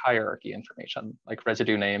handling hierarchy information, like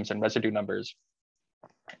residue names and residue numbers.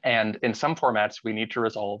 And in some formats, we need to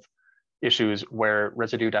resolve issues where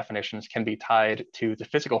residue definitions can be tied to the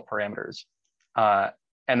physical parameters.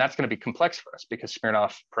 And that's going to be complex for us because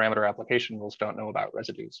Smirnoff parameter application rules don't know about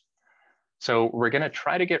residues. So we're going to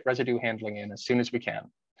try to get residue handling in as soon as we can,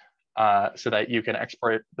 so that you can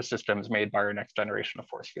export the systems made by our next generation of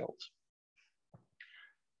force fields.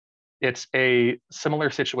 It's a similar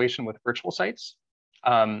situation with virtual sites.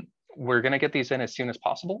 We're going to get these in as soon as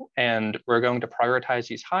possible, and we're going to prioritize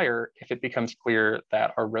these higher if it becomes clear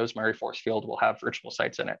that our Rosemary force field will have virtual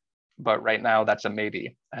sites in it. But right now, that's a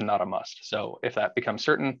maybe and not a must. So if that becomes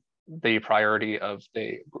certain, the priority of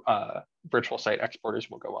the virtual site exporters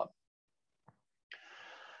will go up.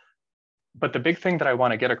 But the big thing that I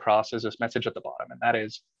want to get across is this message at the bottom, and that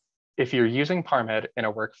is, if you're using Parmed in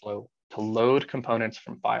a workflow to load components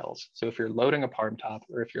from files, so if you're loading a ParmTop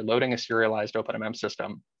or if you're loading a serialized OpenMM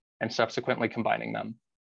system and subsequently combining them,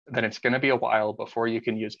 then it's going to be a while before you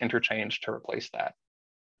can use interchange to replace that.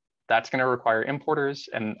 That's going to require importers,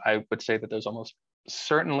 and I would say that those almost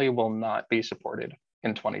certainly will not be supported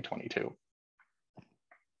in 2022.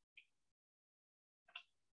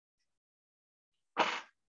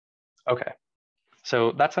 Okay,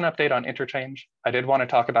 so that's an update on interchange. I did want to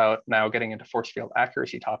talk about now getting into force field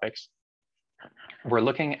accuracy topics. We're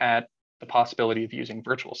looking at the possibility of using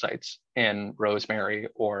virtual sites in Rosemary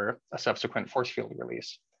or a subsequent force field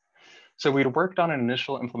release. So we'd worked on an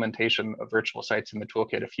initial implementation of virtual sites in the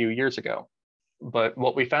toolkit a few years ago. But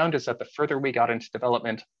what we found is that the further we got into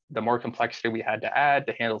development, the more complexity we had to add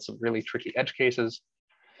to handle some really tricky edge cases.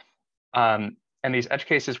 And these edge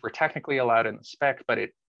cases were technically allowed in the spec, but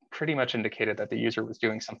it pretty much indicated that the user was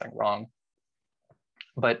doing something wrong.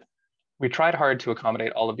 But we tried hard to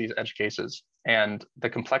accommodate all of these edge cases, and the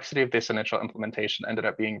complexity of this initial implementation ended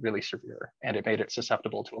up being really severe, and it made it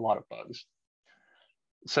susceptible to a lot of bugs.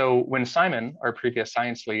 So when Simon, our previous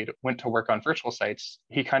science lead, went to work on virtual sites,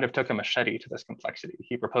 he kind of took a machete to this complexity.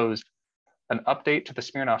 He proposed an update to the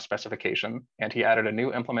Smirnoff specification, and he added a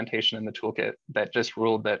new implementation in the toolkit that just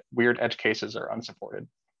ruled that weird edge cases are unsupported.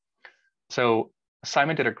 So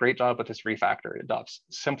Simon did a great job with this refactor. It adopts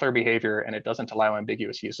simpler behavior, and it doesn't allow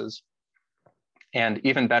ambiguous uses. And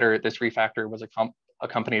even better, this refactor was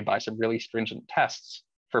accompanied by some really stringent tests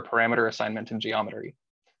for parameter assignment and geometry.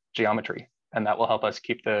 And that will help us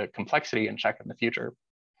keep the complexity in check in the future.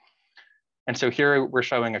 And so here we're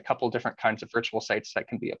showing a couple different kinds of virtual sites that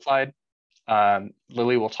can be applied.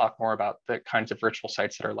 Lily will talk more about the kinds of virtual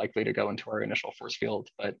sites that are likely to go into our initial force field,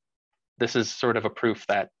 but this is sort of a proof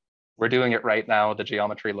that we're doing it right now, the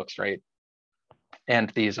geometry looks right, and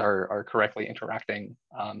these are correctly interacting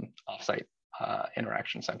offsite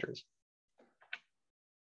interaction centers.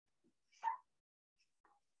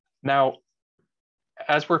 Now,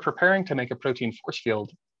 as we're preparing to make a protein force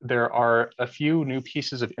field, there are a few new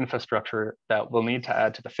pieces of infrastructure that we'll need to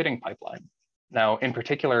add to the fitting pipeline. Now, in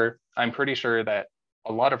particular, I'm pretty sure that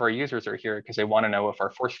a lot of our users are here because they want to know if our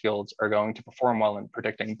force fields are going to perform well in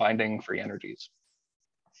predicting binding free energies.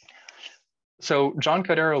 So John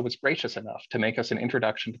Codero was gracious enough to make us an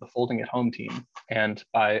introduction to the Folding at Home team. And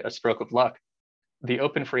by a stroke of luck, the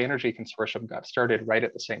Open Free Energy Consortium got started right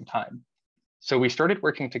at the same time. So we started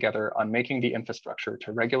working together on making the infrastructure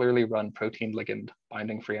to regularly run protein ligand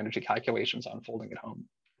binding free energy calculations on Folding at Home.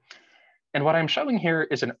 And what I'm showing here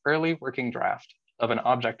is an early working draft of an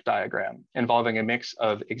object diagram involving a mix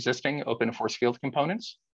of existing open force field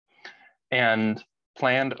components and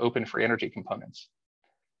planned open free energy components.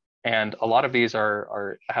 And a lot of these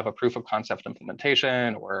have a proof of concept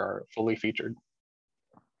implementation or are fully featured.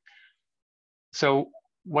 So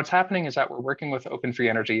what's happening is that we're working with Open Free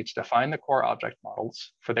Energy to define the core object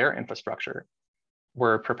models for their infrastructure.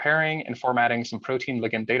 We're preparing and formatting some protein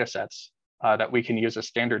ligand data sets that we can use as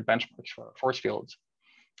standard benchmarks for our force fields.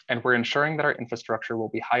 And we're ensuring that our infrastructure will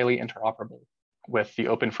be highly interoperable with the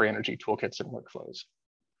Open Free Energy toolkits and workflows.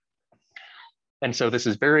 And so this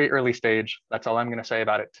is very early stage. That's all I'm going to say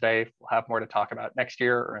about it today. We'll have more to talk about next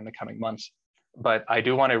year or in the coming months. But I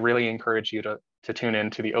do want to really encourage you to tune in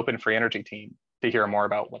to the Open Free Energy team to hear more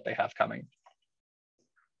about what they have coming.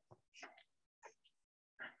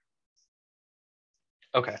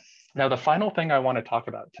 Okay, now the final thing I want to talk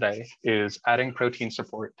about today is adding protein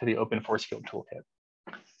support to the Open Force Field Toolkit.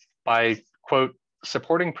 By, quote,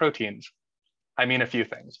 supporting proteins, I mean a few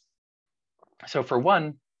things. So for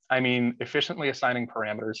one, I mean efficiently assigning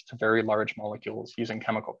parameters to very large molecules using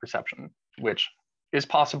chemical perception, which is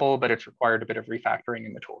possible, but it's required a bit of refactoring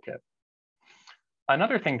in the toolkit.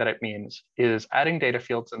 Another thing that it means is adding data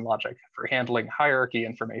fields and logic for handling hierarchy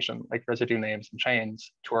information like residue names and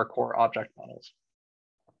chains to our core object models.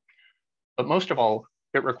 But most of all,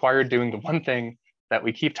 it required doing the one thing that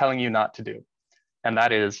we keep telling you not to do, and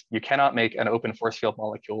that is you cannot make an open force field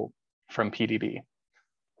molecule from PDB.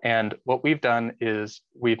 And what we've done is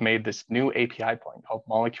we've made this new API point called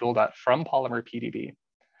molecule.fromPolymerPDB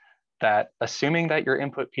that, assuming that your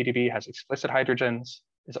input PDB has explicit hydrogens,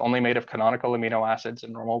 is only made of canonical amino acids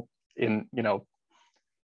in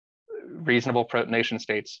reasonable protonation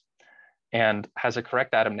states, and has a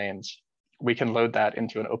correct atom names, we can load that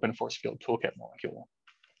into an open force field toolkit molecule.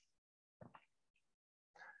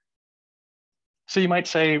 So you might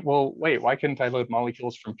say, well, wait, why couldn't I load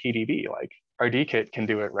molecules from PDB? Like RDKit can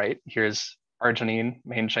do it, right? Here's arginine,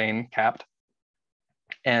 main chain, capped.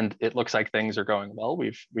 And it looks like things are going well.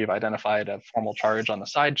 We've identified a formal charge on the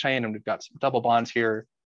side chain, and we've got some double bonds here.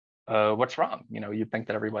 What's wrong? You'd think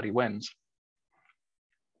that everybody wins.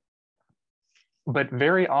 But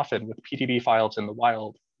very often with PDB files in the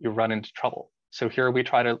wild, you run into trouble. So here we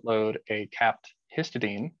try to load a capped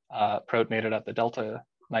histidine protonated at the delta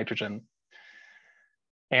nitrogen.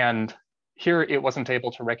 And here it wasn't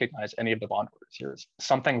able to recognize any of the bond orders. There's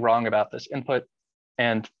something wrong about this input.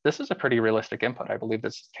 And this is a pretty realistic input. I believe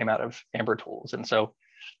this came out of Amber Tools. And so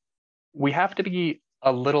we have to be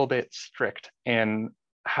a little bit strict in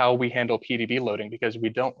how we handle PDB loading, because we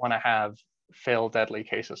don't want to have fail deadly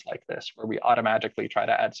cases like this, where we automatically try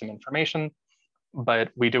to add some information, but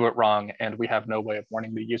we do it wrong and we have no way of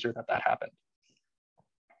warning the user that that happened.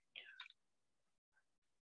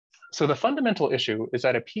 So the fundamental issue is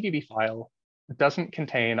that a PDB file doesn't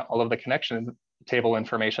contain all of the connection table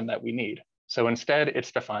information that we need. So instead,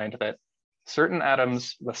 it's defined that certain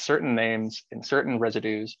atoms with certain names in certain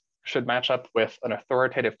residues should match up with an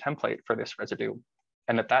authoritative template for this residue,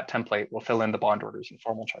 and that template will fill in the bond orders and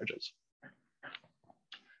formal charges.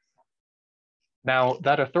 Now,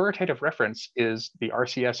 that authoritative reference is the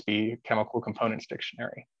RCSB Chemical Components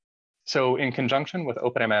Dictionary. So in conjunction with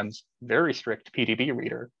OpenMM's very strict PDB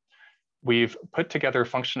reader, we've put together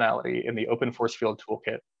functionality in the Open Force Field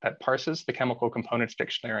Toolkit that parses the Chemical Components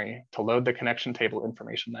Dictionary to load the connection table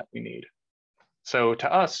information that we need. So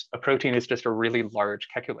to us, a protein is just a really large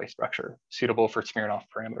Kekulé structure suitable for Smirnov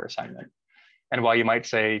parameter assignment. And while you might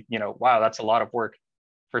say, wow, that's a lot of work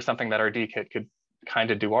for something that our DKit could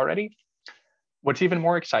kind of do already, what's even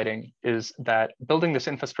more exciting is that building this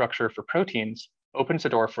infrastructure for proteins opens the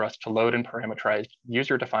door for us to load and parameterize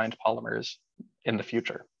user-defined polymers in the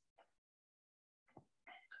future.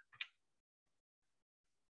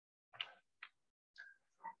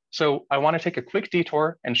 So I want to take a quick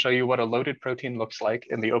detour and show you what a loaded protein looks like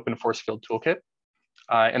in the Open Force Field Toolkit.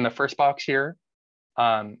 In the first box here,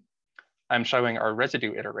 I'm showing our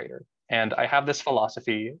residue iterator. And I have this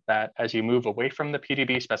philosophy that as you move away from the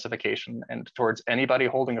PDB specification and towards anybody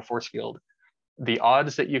holding a force field, the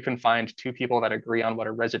odds that you can find two people that agree on what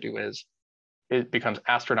a residue is, it becomes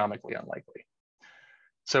astronomically unlikely.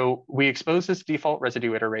 So we expose this default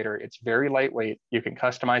residue iterator. It's very lightweight. You can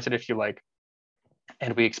customize it if you like.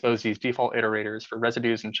 And we expose these default iterators for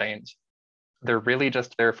residues and chains. They're really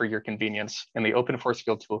just there for your convenience. In the Open Force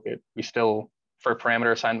Field Toolkit, we still, for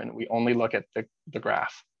parameter assignment, we only look at the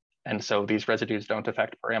graph. And so these residues don't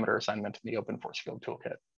affect parameter assignment in the Open Force Field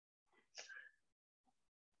Toolkit.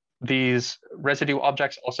 These residue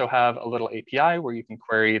objects also have a little API where you can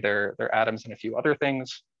query their atoms and a few other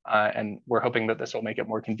things. And we're hoping that this will make it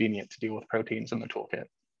more convenient to deal with proteins in the toolkit.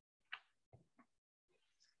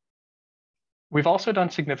 We've also done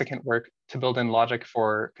significant work to build in logic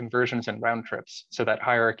for conversions and round trips so that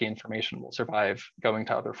hierarchy information will survive going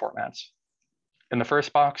to other formats. In the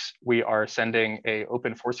first box, we are sending a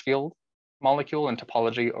open force field molecule and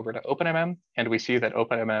topology over to OpenMM, and we see that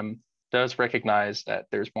OpenMM does recognize that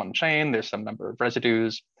there's one chain, there's some number of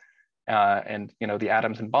residues, and the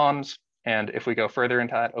atoms and bonds. And if we go further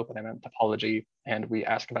into that OpenMM topology and we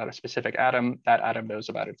ask about a specific atom, that atom knows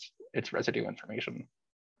about its residue information.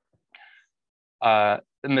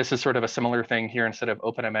 And this is sort of a similar thing here. Instead of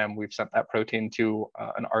OpenMM, we've sent that protein to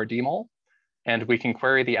an RD mol, and we can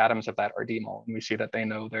query the atoms of that RD mol, and we see that they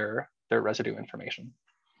know their their residue information.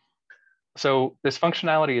 So this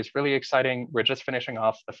functionality is really exciting. We're just finishing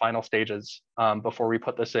off the final stages before we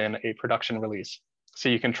put this in a production release. So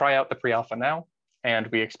you can try out the pre-alpha now, and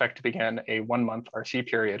we expect to begin a 1-month RC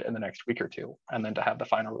period in the next week or two, and then to have the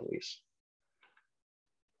final release.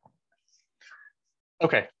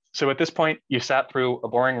 Okay, so at this point, you sat through a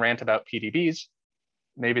boring rant about PDBs.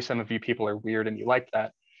 Maybe some of you people are weird and you liked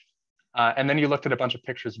that. And then you looked at a bunch of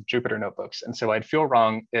pictures of Jupyter notebooks. And so I'd feel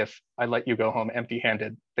wrong if I let you go home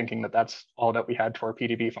empty-handed, thinking that that's all that we had to our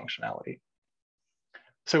PDB functionality.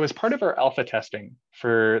 So as part of our alpha testing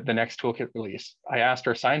for the next toolkit release, I asked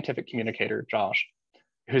our scientific communicator, Josh,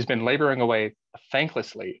 who's been laboring away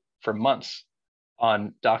thanklessly for months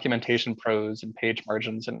on documentation prose and page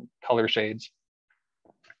margins and color shades,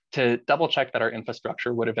 to double check that our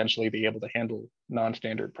infrastructure would eventually be able to handle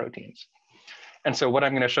non-standard proteins. And so what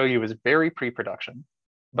I'm going to show you is very pre-production,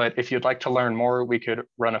 but if you'd like to learn more, we could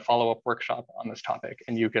run a follow-up workshop on this topic,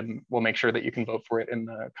 and we'll make sure that you can vote for it in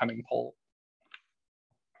the coming poll.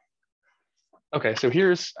 Okay, so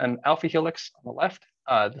here's an alpha helix on the left.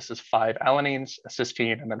 This is 5 alanines, a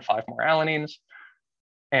cysteine, and then 5 more alanines.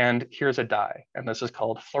 And here's a dye, and this is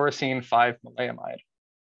called fluorescein 5-maleimide.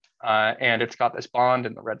 And it's got this bond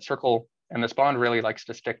in the red circle, and this bond really likes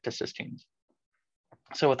to stick to cysteines.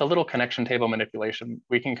 So with a little connection table manipulation,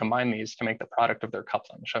 we can combine these to make the product of their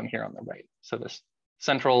coupling, shown here on the right. So this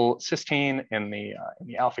central cysteine in the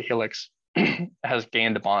alpha helix has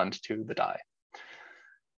gained a bond to the dye.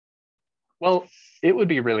 Well, it would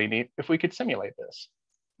be really neat if we could simulate this.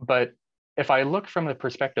 But if I look from the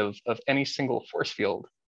perspective of any single force field,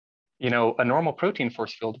 a normal protein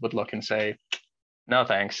force field would look and say, no,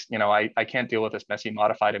 thanks. I can't deal with this messy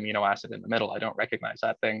modified amino acid in the middle. I don't recognize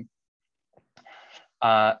that thing.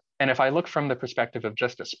 And if I look from the perspective of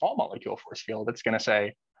just a small molecule force field, it's going to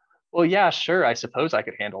say, well, yeah, sure, I suppose I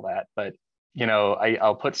could handle that. But,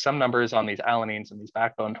 I'll put some numbers on these alanines and these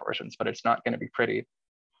backbone torsions, but it's not going to be pretty.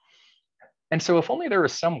 And so if only there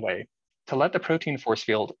was some way to let the protein force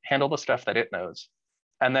field handle the stuff that it knows,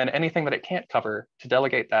 and then anything that it can't cover to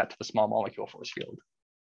delegate that to the small molecule force field.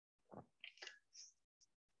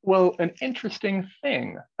 Well, an interesting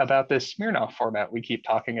thing about this Smirnov format we keep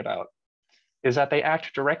talking about is that they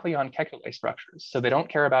act directly on Kekulé structures. So they don't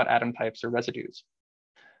care about atom types or residues.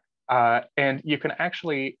 And you can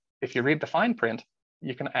actually, if you read the fine print,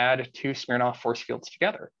 you can add 2 Smirnov force fields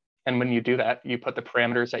together. And when you do that, you put the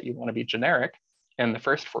parameters that you want to be generic in the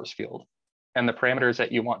first force field, and the parameters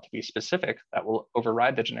that you want to be specific that will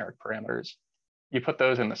override the generic parameters, you put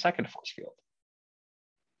those in the second force field.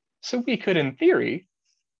 So we could, in theory,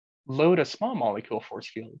 load a small molecule force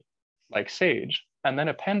field like SAGE, and then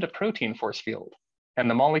append a protein force field. And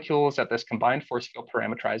the molecules that this combined force field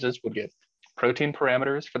parameterizes would get protein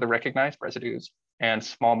parameters for the recognized residues and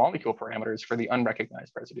small molecule parameters for the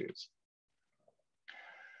unrecognized residues.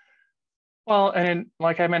 Well, and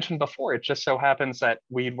like I mentioned before, it just so happens that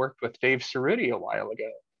we'd worked with Dave Cerruti a while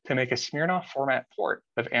ago to make a Smirnov format port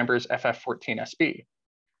of Amber's FF14SB,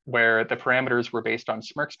 where the parameters were based on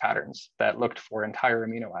Smirks patterns that looked for entire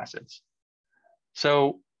amino acids.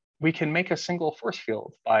 So we can make a single force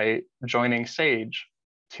field by joining SAGE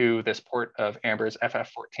to this port of Amber's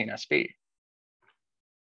FF14SB.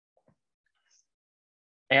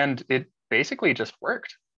 And it basically just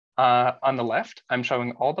worked. On the left, I'm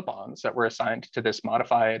showing all the bonds that were assigned to this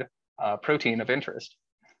modified protein of interest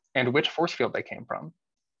and which force field they came from.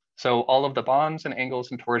 So all of the bonds and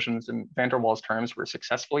angles and torsions and van der Waals terms were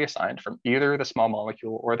successfully assigned from either the small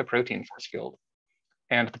molecule or the protein force field.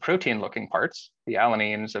 And the protein looking parts, the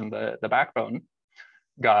alanines and the backbone,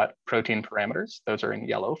 got protein parameters. Those are in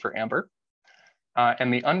yellow for Amber.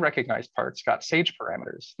 And the unrecognized parts got SAGE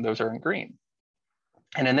parameters. Those are in green.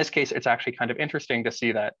 And in this case, it's actually kind of interesting to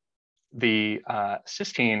see that the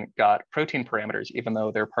cysteine got protein parameters, even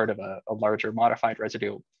though they're part of a larger modified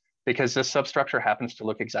residue, because this substructure happens to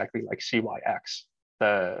look exactly like CYX,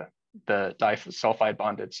 the disulfide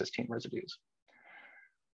bonded cysteine residues.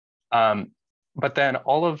 But then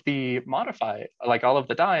all of the modified, like all of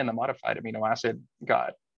the dye and the modified amino acid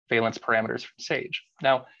got valence parameters from SAGE.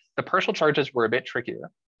 Now, the partial charges were a bit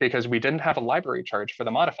trickier because we didn't have a library charge for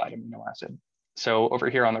the modified amino acid. So over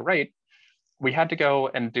here on the right, we had to go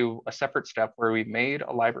and do a separate step where we made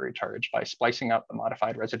a library charge by splicing out the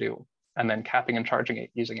modified residue and then capping and charging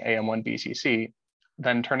it using AM1BCC,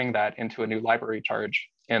 then turning that into a new library charge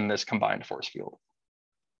in this combined force field.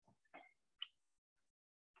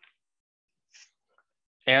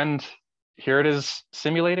 And here it is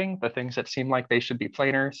simulating the things that seem like they should be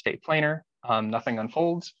planar, stay planar, nothing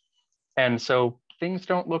unfolds. And so things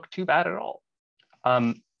don't look too bad at all.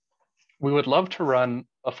 we would love to run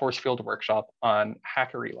a force field workshop on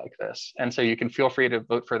Hackery like this. And so you can feel free to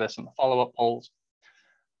vote for this in the follow-up polls.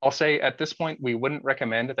 I'll say at this point, we wouldn't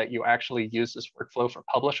recommend that you actually use this workflow for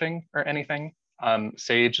publishing or anything.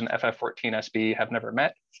 Sage and FF14SB have never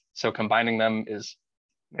met, so combining them is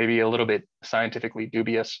maybe a little bit scientifically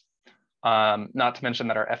dubious. Not to mention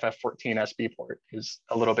that our FF14SB port is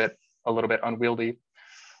a little bit unwieldy.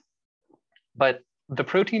 But the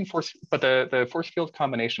force field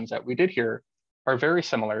combinations that we did here are very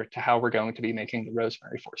similar to how we're going to be making the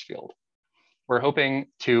Rosemary force field. We're hoping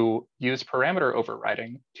to use parameter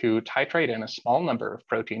overriding to titrate in a small number of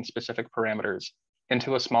protein-specific parameters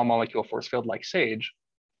into a small molecule force field like Sage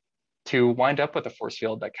to wind up with a force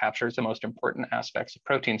field that captures the most important aspects of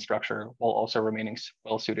protein structure while also remaining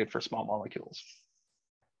well-suited for small molecules.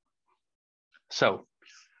 So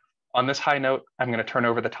on this high note, I'm going to turn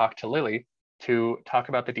over the talk to Lily to talk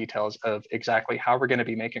about the details of exactly how we're going to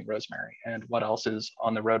be making Rosemary and what else is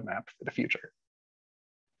on the roadmap for the future.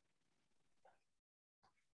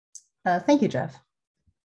 Thank you, Jeff.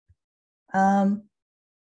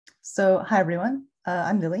 So hi, everyone.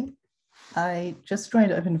 I'm Lily. I just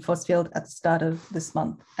joined Open Force Field at the start of this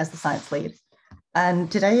month as the science lead.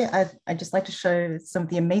 And today I'd just like to show some of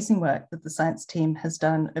the amazing work that the science team has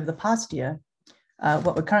done over the past year,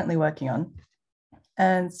 what we're currently working on,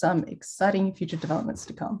 and some exciting future developments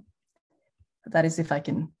to come. That is if I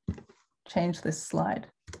can change this slide.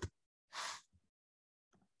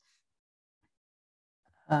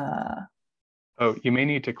 Oh, you may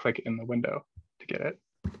need to click in the window to get it.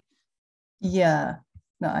 Yeah,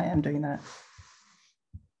 no, I am doing that.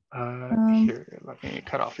 Here, let me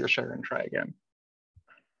cut off your share and try again.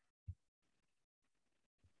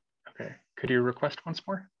 Okay, could you request once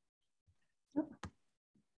more?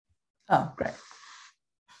 Oh, great.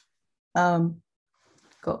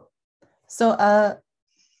 Cool. So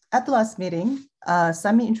at the last meeting,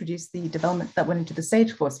 Sami introduced the development that went into the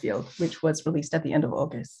Sage force field, which was released at the end of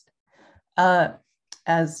August.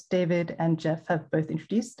 As David and Jeff have both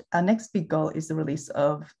introduced, our next big goal is the release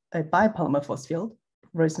of a biopolymer force field,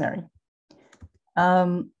 Rosemary.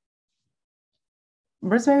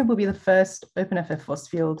 Rosemary will be the first OpenFF force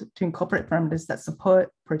field to incorporate parameters that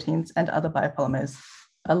support proteins and other biopolymers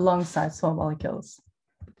alongside small molecules.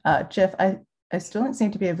 Jeff, I still don't seem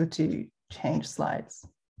to be able to change slides.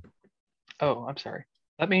 Oh, I'm sorry.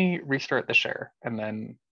 Let me restart the share and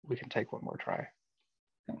then we can take one more try.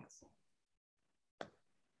 Thanks.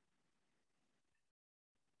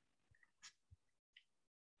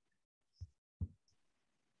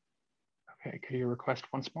 Okay, could you request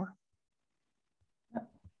once more?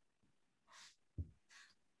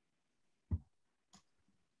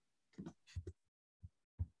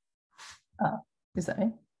 Is that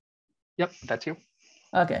me? Yep, that's you.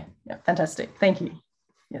 Okay, yeah, fantastic. Thank you.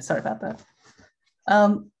 Yeah, sorry about that.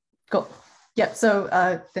 Cool. Yeah, so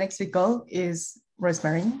the next big goal is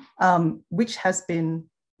Rosemary, which has been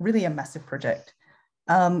really a massive project.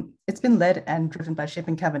 It's been led and driven by Ship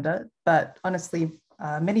and Cavender, but honestly,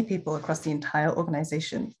 many people across the entire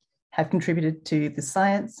organization have contributed to the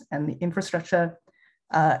science and the infrastructure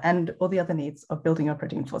and all the other needs of building a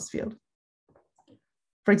protein force field.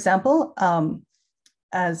 For example,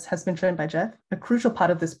 as has been shown by Jeff, a crucial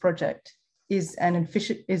part of this project is an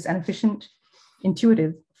efficient,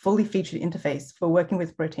 intuitive, fully featured interface for working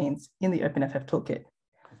with proteins in the OpenFF toolkit.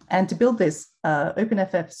 And to build this,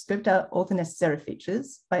 OpenFF scoped out all the necessary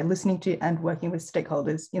features by listening to and working with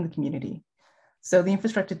stakeholders in the community. So the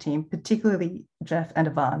infrastructure team, particularly Jeff and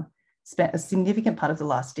Ivan, spent a significant part of the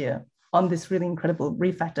last year on this really incredible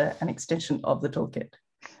refactor and extension of the toolkit.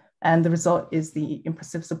 And the result is the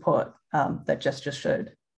impressive support that Jess just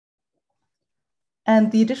showed.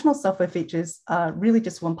 And the additional software features are really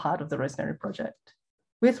just one part of the Rosemary project.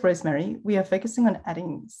 With Rosemary, we are focusing on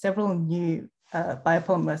adding several new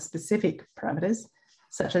biopolymer-specific parameters,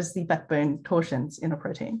 such as the backbone torsions in a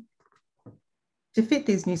protein. To fit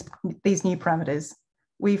these new parameters,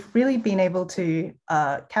 we've really been able to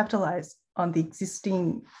capitalize on the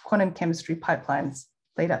existing quantum chemistry pipelines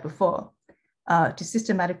laid out before to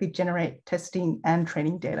systematically generate testing and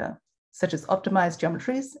training data, such as optimized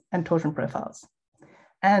geometries and torsion profiles.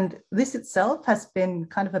 And this itself has been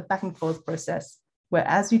kind of a back and forth process where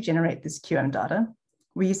as you generate this QM data,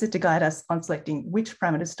 we use it to guide us on selecting which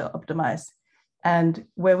parameters to optimize and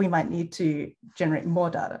where we might need to generate more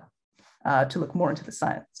data to look more into the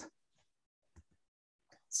science.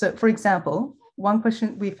 So for example, one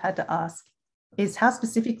question we've had to ask is how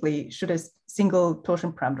specifically should a single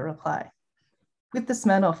torsion parameter apply? With the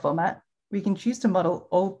Smirnov format, we can choose to model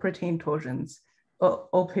all protein torsions or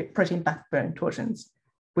all protein backbone torsions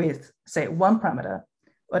with, say, one parameter,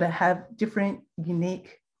 or to have different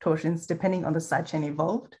unique torsions depending on the sidechain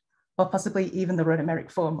involved, or possibly even the rotameric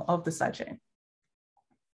form of the sidechain.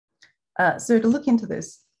 So to look into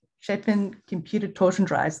this, Chapin computed torsion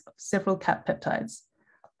drives of several cap peptides.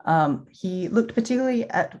 He looked particularly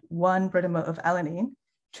at 1 rotamer of alanine,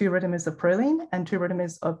 2 rotamers of proline, and 2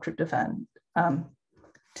 rotamers of tryptophan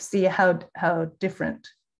to see how different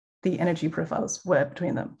the energy profiles were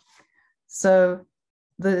between them. So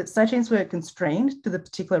the sidechains were constrained to the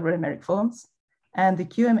particular rotameric forms, and the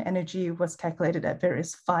QM energy was calculated at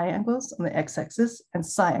various phi angles on the x-axis and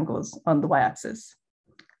psi angles on the y-axis.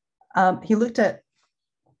 He looked at,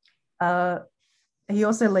 he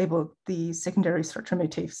also labeled the secondary structure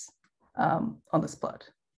motifs on this plot.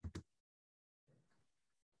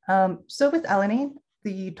 So with alanine,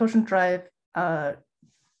 the torsion drive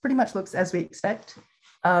pretty much looks as we expect,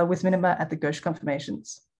 with minima at the gauche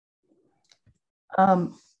conformations.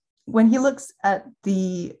 When he looks at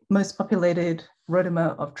the most populated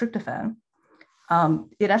rotamer of tryptophan,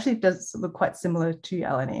 it actually does look quite similar to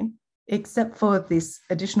alanine, except for this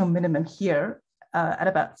additional minimum here at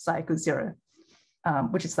about psi equals 0,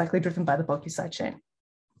 which is likely driven by the bulky side chain.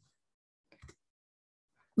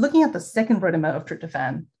 Looking at the second rotamer of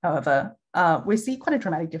tryptophan, however, we see quite a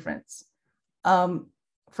dramatic difference.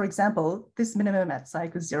 For example, this minimum at psi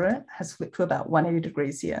equals 0 has flipped to about 180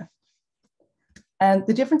 degrees here. And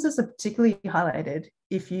the differences are particularly highlighted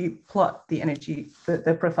if you plot the energy,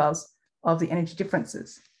 the profiles of the energy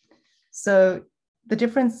differences. So the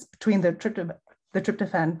difference between the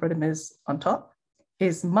tryptophan rotamers on top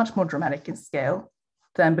is much more dramatic in scale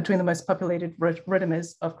than between the most populated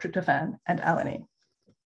rotamers of tryptophan and alanine.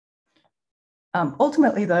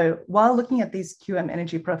 Ultimately, though, while looking at these QM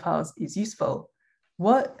energy profiles is useful,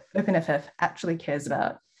 what OpenFF actually cares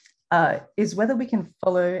about is whether we can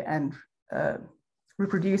follow and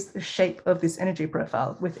reproduce the shape of this energy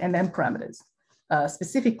profile with MM parameters,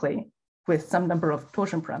 specifically with some number of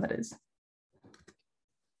torsion parameters.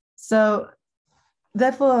 So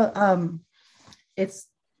therefore, it's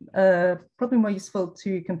probably more useful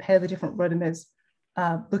to compare the different rotamers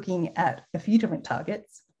looking at a few different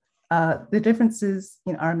targets. The differences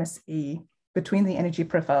in RMSE between the energy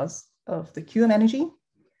profiles of the QM energy,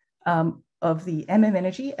 of the MM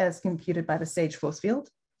energy as computed by the SAGE force field,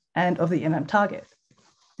 and of the MM target.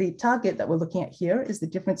 The target that we're looking at here is the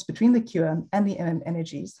difference between the QM and the MM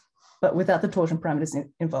energies, but without the torsion parameters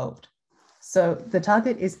involved. So the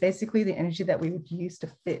target is basically the energy that we would use to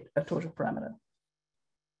fit a torsion parameter.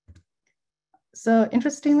 So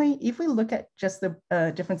interestingly, if we look at just the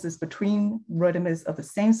differences between rotamers of the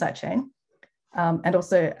same side chain, and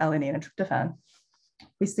also alanine and tryptophan,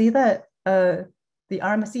 we see that the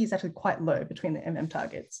RMSE is actually quite low between the MM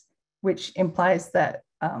targets, which implies that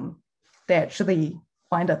they actually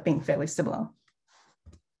wind up being fairly similar.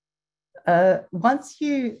 Once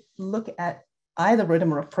you look at either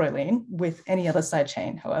rotamer of proline with any other side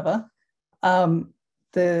chain, however,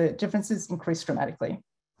 the differences increase dramatically.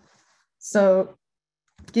 So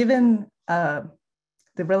given the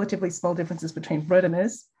relatively small differences between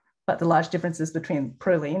rotamers, but the large differences between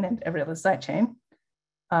proline and every other side chain,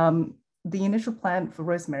 the initial plan for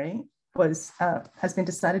Rosemary was, has been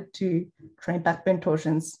decided to train backbone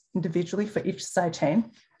torsions individually for each side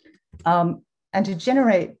chain, and to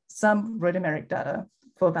generate some rotameric data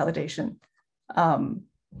for validation,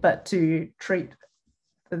 but to treat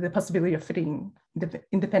the possibility of fitting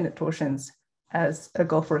independent torsions as a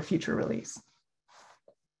goal for a future release.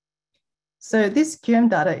 So this QM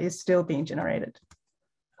data is still being generated.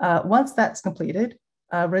 Once that's completed,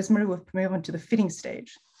 Rosemary will move on to the fitting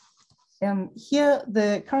stage. Here,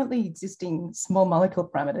 the currently existing small molecule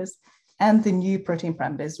parameters and the new protein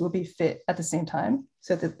parameters will be fit at the same time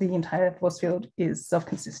so that the entire force field is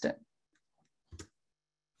self-consistent.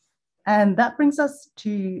 And that brings us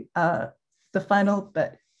to the final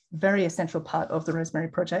but very essential part of the Rosemary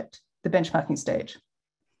project, the benchmarking stage.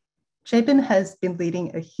 Chapin has been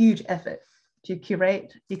leading a huge effort to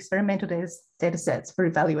curate experimental data sets for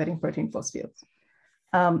evaluating protein force fields.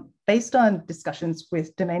 Based on discussions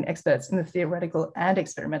with domain experts in the theoretical and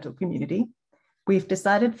experimental community, we've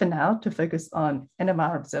decided for now to focus on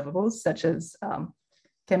NMR observables such as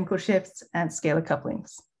chemical shifts and scalar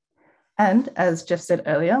couplings. And as Jeff said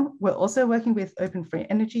earlier, we're also working with Open Free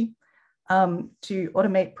Energy to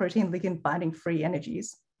automate protein ligand binding free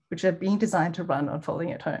energies, which are being designed to run on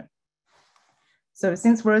folding at home. So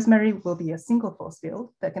since Rosemary will be a single force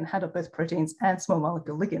field that can handle both proteins and small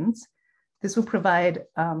molecule ligands, this will provide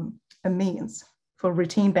a means for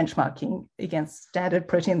routine benchmarking against standard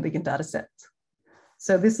protein ligand data sets.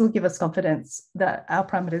 So this will give us confidence that our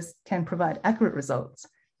parameters can provide accurate results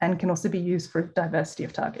and can also be used for a diversity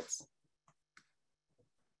of targets.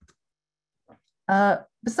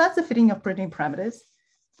 Besides the fitting of protein parameters,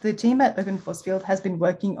 the team at Open Force Field has been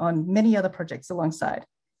working on many other projects alongside,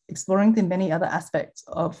 exploring the many other aspects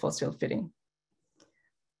of force field fitting.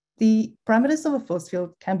 The parameters of a force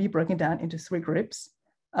field can be broken down into 3 groups,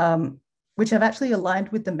 which have actually aligned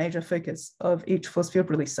with the major focus of each force field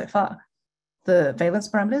release so far. The valence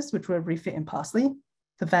parameters, which were refit in Parsley,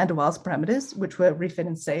 the van der Waals parameters, which were refit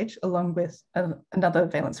in Sage, along with another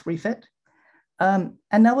valence refit. And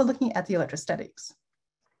now we're looking at the electrostatics.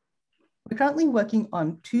 We're currently working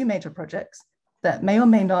on 2 major projects that may or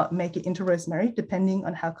may not make it into Rosemary, depending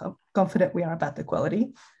on how confident we are about the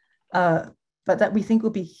quality, but that we think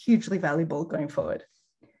will be hugely valuable going forward.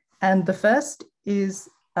 And the first is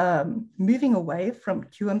moving away from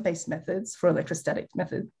QM-based methods for electrostatics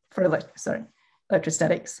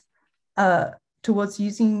towards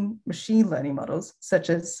using machine learning models such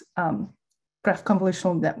as graph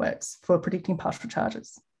convolutional networks for predicting partial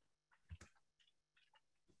charges.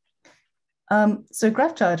 So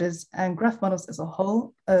graph charges and graph models as a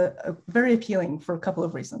whole are very appealing for a couple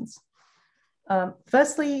of reasons.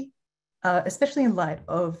 Firstly, especially in light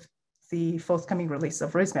of the forthcoming release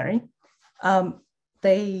of Rosemary,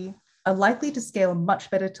 they are likely to scale much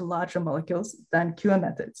better to larger molecules than QM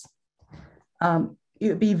methods. It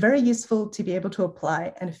would be very useful to be able to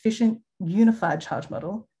apply an efficient unified charge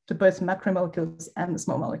model to both macromolecules and the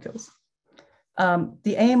small molecules.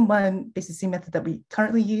 The AM1 BCC method that we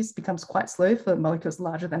currently use becomes quite slow for molecules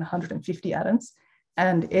larger than 150 atoms,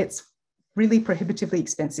 and it's really prohibitively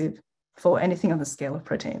expensive for anything on the scale of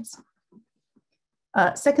proteins.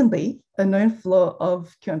 Secondly, a known flaw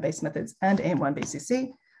of QM-based methods and AM1 BCC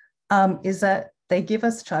is that they give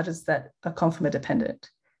us charges that are conformer dependent.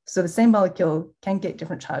 So the same molecule can get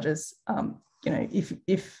different charges,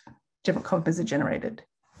 if different conformers are generated.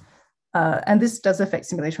 And this does affect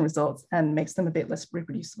simulation results and makes them a bit less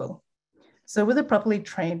reproducible. So with a properly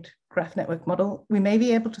trained graph network model, we may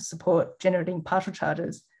be able to support generating partial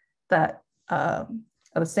charges that are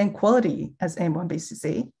the same quality as AM1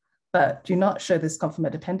 BCC, but do not show this conformer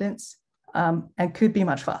dependence and could be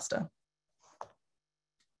much faster.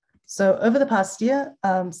 So over the past year,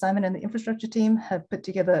 Simon and the infrastructure team have put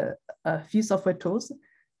together a few software tools,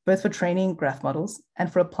 both for training graph models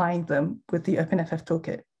and for applying them with the OpenFF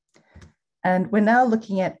toolkit. And we're now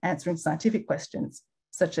looking at answering scientific questions,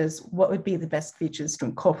 such as what would be the best features to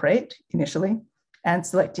incorporate initially, and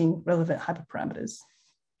selecting relevant hyperparameters.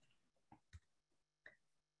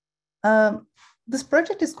 This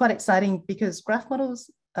project is quite exciting because graph models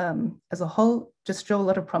as a whole just show a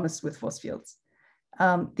lot of promise with force fields.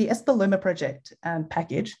 The Espaloma project and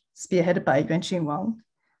package, spearheaded by Yuanqing Wang,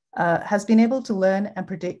 has been able to learn and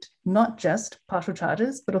predict not just partial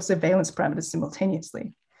charges, but also valence parameters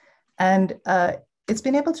simultaneously. And it's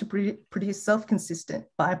been able to produce self-consistent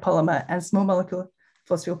biopolymer and small molecule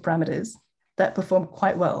force field parameters that perform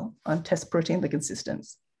quite well on test protein ligand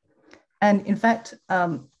systems. And in fact,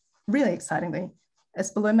 really excitingly,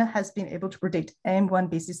 Espaloma has been able to predict AM1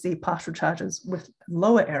 BCC partial charges with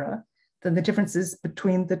lower error than the differences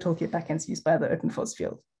between the toolkit backends used by the open force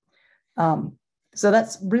field. So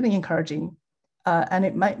that's really encouraging. And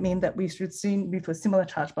it might mean that we should soon move to a similar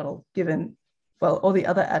charge model given, well, all the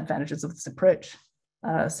other advantages of this approach,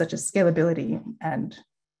 such as scalability and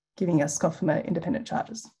giving us conformer independent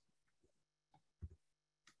charges.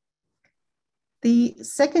 The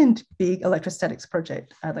second big electrostatics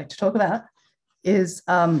project I'd like to talk about is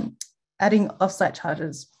adding offsite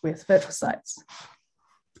charges with virtual sites.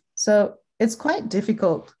 So it's quite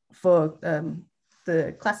difficult for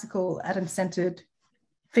the classical atom-centered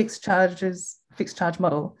fixed charge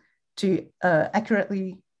model to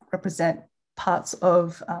accurately represent parts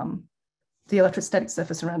of the electrostatic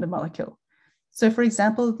surface around a molecule. So for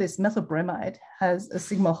example, this methyl bromide has a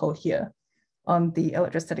sigma hole here on the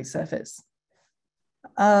electrostatic surface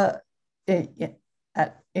at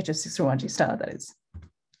HF641G star, that is.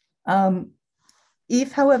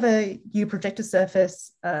 If, however, you project a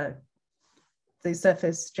surface, the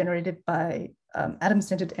surface generated by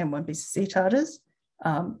atom-centered M1 BCC charges,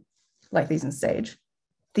 like these in Sage,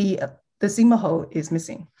 the sigma hole is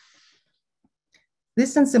missing.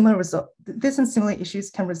 This and similar issues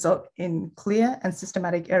can result in clear and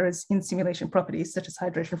systematic errors in simulation properties, such as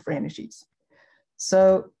hydration free energies.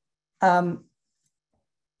 So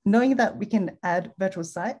knowing that we can add virtual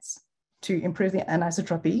sites to improve the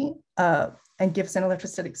anisotropy and give us an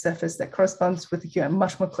electrostatic surface that corresponds with the QM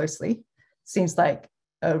much more closely seems like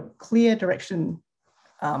a clear direction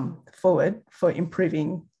forward for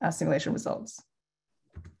improving our simulation results.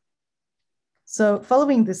 So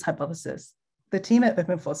following this hypothesis, the team at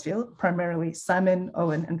Open Force Field, primarily Simon,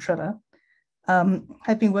 Owen, and Trevor,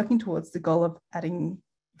 have been working towards the goal of adding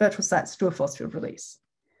virtual sites to a force field release.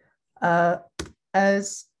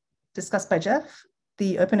 As discussed by Jeff,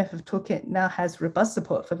 the OpenFF toolkit now has robust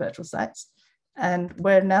support for virtual sites, and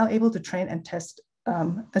we're now able to train and test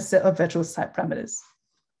a set of virtual site parameters.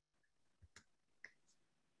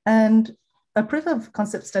 And a proof of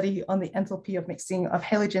concept study on the enthalpy of mixing of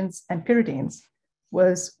halogens and pyridines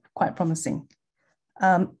was quite promising.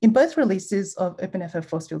 In both releases of OpenFF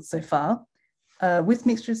force fields so far, with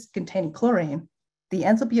mixtures containing chlorine, the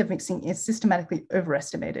enthalpy of mixing is systematically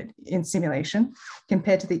overestimated in simulation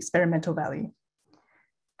compared to the experimental value.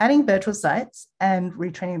 Adding virtual sites and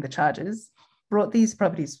retraining the charges brought these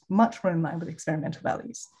properties much more in line with experimental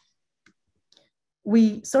values.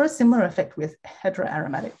 We saw a similar effect with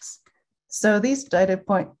heteroaromatics. So these data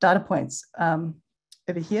points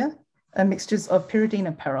over here are mixtures of pyridine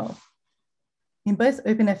and pyrrole. In both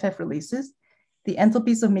OpenFF releases, the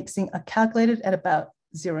enthalpies of mixing are calculated at about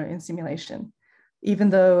 0 in simulation, even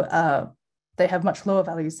though they have much lower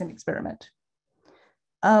values in experiment.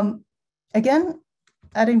 Again,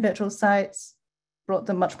 adding virtual sites brought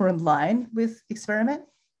them much more in line with experiment,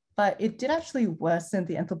 but it did actually worsen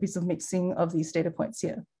the enthalpies of mixing of these data points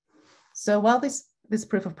here. So while this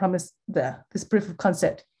proof of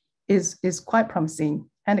concept is quite promising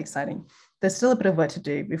and exciting, there's still a bit of work to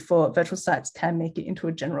do before virtual sites can make it into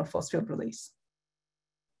a general force field release.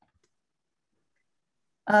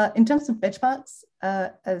 In terms of benchmarks,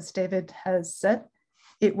 as David has said,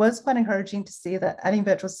 it was quite encouraging to see that adding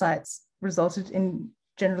virtual sites resulted in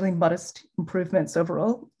generally modest improvements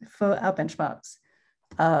overall for our benchmarks,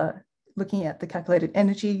 looking at the calculated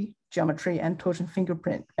energy, geometry, and torsion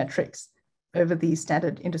fingerprint metrics over the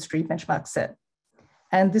standard industry benchmark set.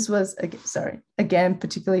 And this was, again,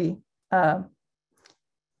 particularly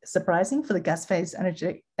surprising for the gas phase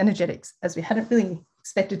energetics, as we hadn't really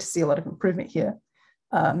expected to see a lot of improvement here,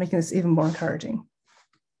 making this even more encouraging.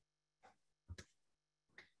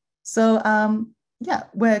 So yeah,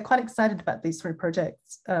 we're quite excited about these 3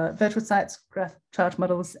 projects, virtual sites, graph charge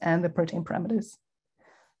models, and the protein parameters.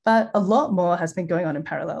 But a lot more has been going on in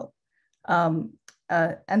parallel. And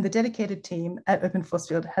the dedicated team at Open Force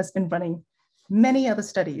Field has been running many other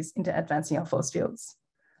studies into advancing our force fields.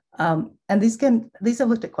 And these have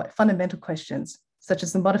looked at quite fundamental questions, such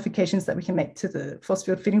as the modifications that we can make to the force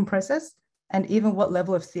field fitting process, and even what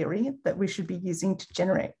level of theory that we should be using to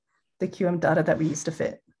generate the QM data that we use to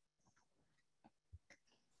fit.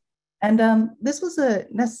 And this was a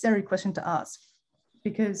necessary question to ask,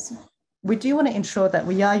 because we do want to ensure that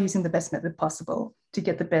we are using the best method possible to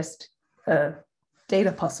get the best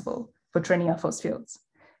data possible for training our force fields.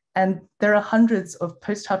 And there are hundreds of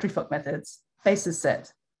post-Hartree-Fock methods, basis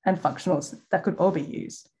set, and functionals that could all be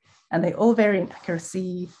used. And they all vary in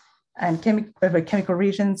accuracy and over chemical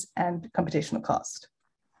regions and computational cost.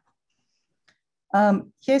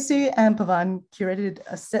 Hyesu and Pavan curated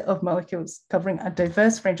a set of molecules covering a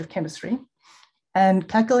diverse range of chemistry and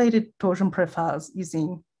calculated torsion profiles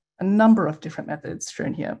using a number of different methods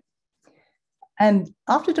shown here. And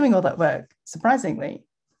after doing all that work, surprisingly,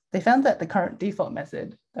 they found that the current default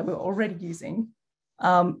method that we're already using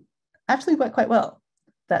actually worked quite well.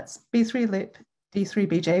 That's B3-lip,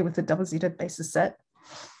 D3BJ with the double zeta basis set,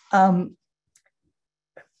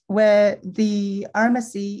 where the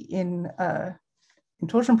RMSE in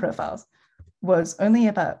torsion profiles was only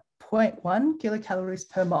about 0.1 kilocalories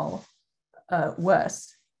per mole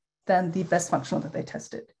worse than the best functional that they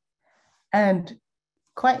tested. And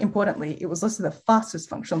quite importantly, it was also the fastest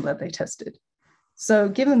functional that they tested. So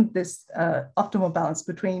given this optimal balance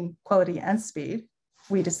between quality and speed,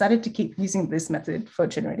 we decided to keep using this method for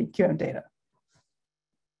generating QM data.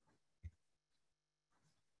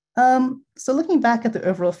 So looking back at the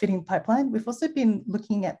overall fitting pipeline, we've also been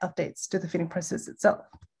looking at updates to the fitting process itself.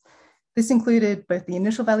 This included both the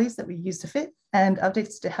initial values that we use to fit and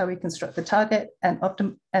updates to how we construct the target and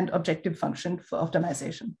objective function for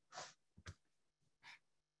optimization.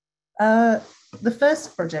 The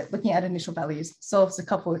first project, looking at initial values, solves a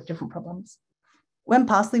couple of different problems. When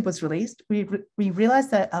Parsley was released, we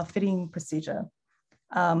realized that our fitting procedure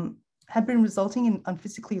had been resulting in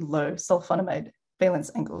unphysically low sulfonamide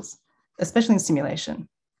valence angles, especially in simulation.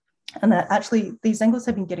 And that actually these angles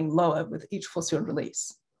have been getting lower with each force field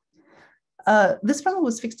release. This problem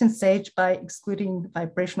was fixed in SAGE by excluding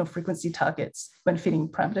vibrational frequency targets when fitting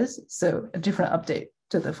parameters, so a different update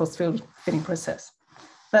to the force field fitting process.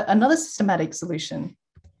 But another systematic solution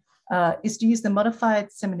is to use the modified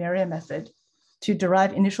Seminaria method to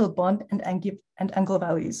derive initial bond and angular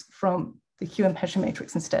values from the QM Hessian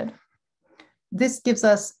matrix instead. This gives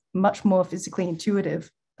us much more physically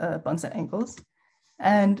intuitive bonds and angles,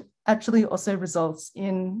 and actually also results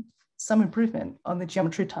in some improvement on the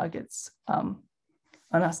geometry targets on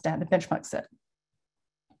our standard benchmark set.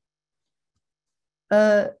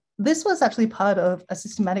 This was actually part of a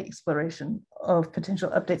systematic exploration of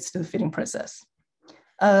potential updates to the fitting process.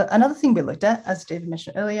 Another thing we looked at, as David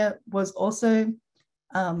mentioned earlier, was also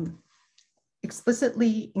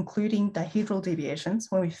explicitly including dihedral deviations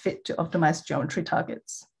when we fit to optimize geometry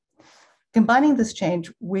targets. Combining this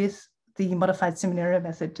change with the modified scenario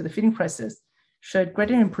method to the fitting process showed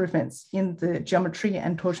greater improvements in the geometry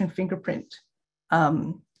and torsion fingerprint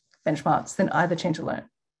benchmarks than either change alone.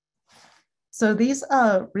 So these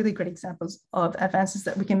are really great examples of advances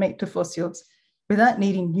that we can make to force fields without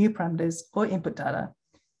needing new parameters or input data,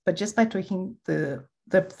 but just by tweaking the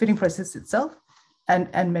fitting process itself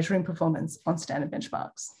and measuring performance on standard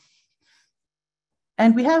benchmarks.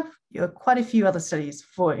 And we have quite a few other studies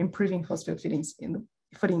for improving force field fittings in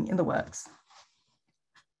the works.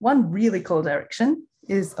 One really cool direction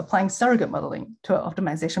is applying surrogate modeling to our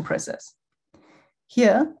optimization process.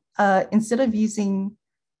 Here, instead of using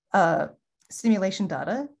simulation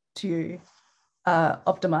data to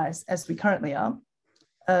optimize as we currently are,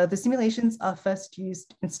 the simulations are first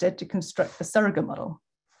used instead to construct a surrogate model.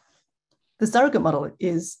 The surrogate model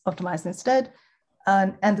is optimized instead,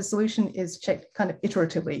 and the solution is checked kind of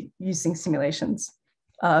iteratively using simulations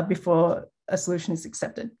before a solution is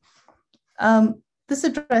accepted. This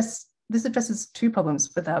addresses two problems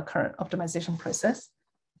with our current optimization process.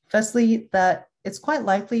 Firstly, that it's quite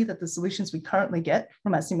likely that the solutions we currently get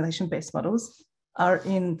from our simulation-based models are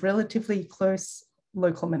in relatively close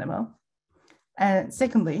local minima. And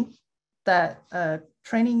secondly, that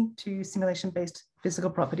training to simulation-based physical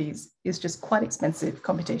properties is just quite expensive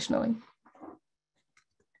computationally.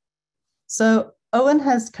 So Owen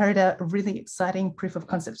has carried out a really exciting proof of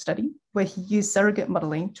concept study where he used surrogate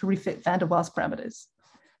modeling to refit van der Waals parameters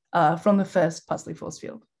from the first Puzzle force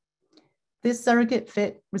field. This surrogate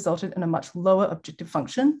fit resulted in a much lower objective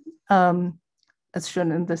function, as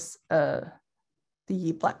shown in this,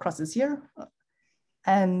 the black crosses here,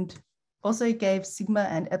 and also gave sigma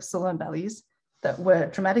and epsilon values that were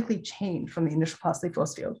dramatically changed from the initial Puzzle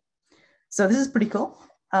force field. So this is pretty cool.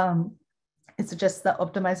 It suggests that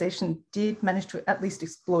optimization did manage to at least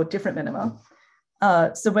explore different minima.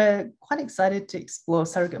 So we're quite excited to explore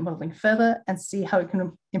surrogate modeling further and see how it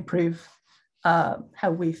can improve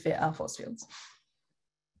how we fit our force fields.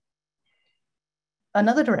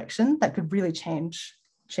 Another direction that could really change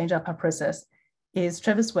up our process is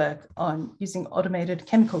Trevor's work on using automated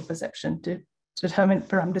chemical perception to determine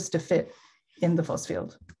parameters to fit in the force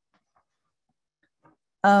field.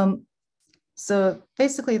 So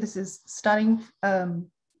basically this is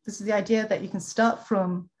this is the idea that you can start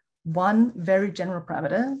from one very general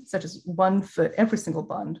parameter, such as one for every single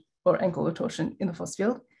bond or angle or torsion in the force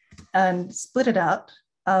field, and split it out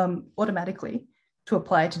automatically to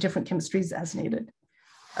apply to different chemistries as needed.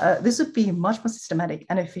 This would be much more systematic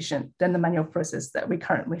and efficient than the manual process that we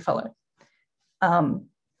currently follow.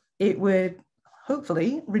 It would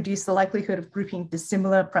hopefully reduce the likelihood of grouping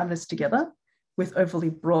dissimilar parameters together with overly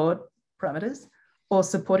broad parameters or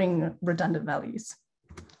supporting redundant values.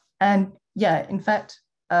 And yeah, in fact,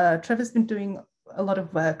 Trevor's been doing a lot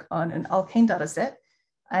of work on an alkane data set.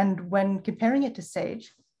 And when comparing it to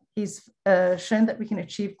SAGE, he's shown that we can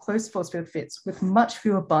achieve close force field fits with much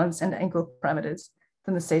fewer bonds and angle parameters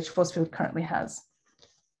than the SAGE force field currently has.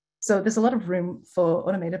 So there's a lot of room for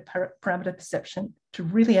automated parameter perception to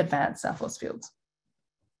really advance our force fields.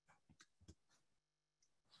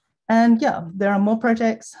 And yeah, there are more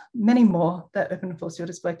projects, many more that Open Force Field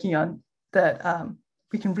is working on that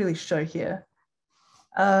we can really show here.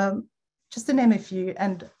 Just to name a few,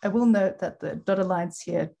 and I will note that the dotted lines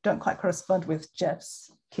here don't quite correspond with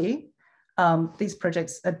Jeff's key. These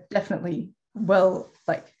projects are definitely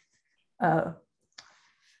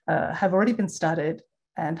have already been started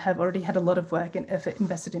and have already had a lot of work and effort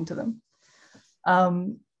invested into them.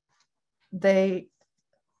 Some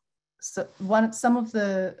of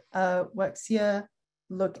the works here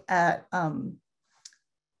look at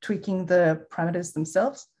tweaking the parameters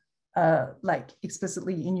themselves, like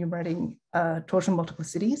explicitly enumerating torsion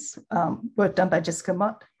multiplicities, work done by Jessica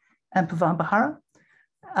Mott and Pavan Bahara,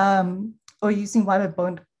 or using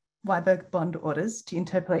Weiberg bond orders to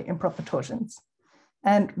interpolate improper torsions.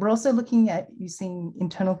 And we're also looking at using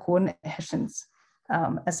internal coordinate hessians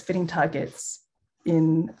as fitting targets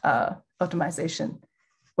in optimization,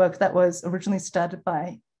 work that was originally started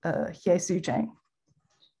by Hye-Soo Jang.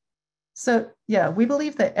 So yeah, we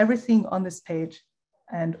believe that everything on this page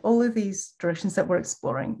And all of these directions that we're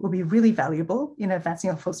exploring will be really valuable in advancing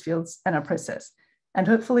our force fields and our process, and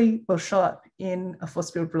hopefully will show up in a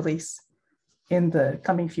force field release in the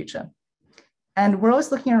coming future. And we're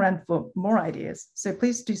always looking around for more ideas. So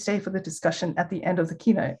please do stay for the discussion at the end of the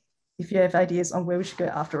keynote if you have ideas on where we should go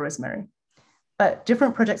after Rosemary. But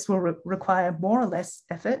different projects will require more or less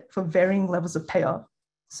effort for varying levels of payoff.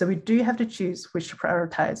 So we do have to choose which to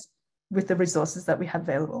prioritize with the resources that we have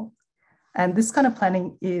available. And this kind of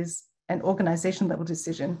planning is an organization level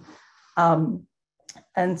decision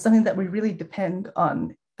and something that we really depend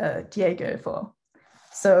on Diego for.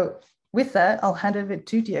 So with that, I'll hand over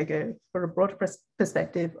to Diego for a broader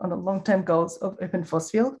perspective on the long-term goals of open force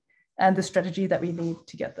field and the strategy that we need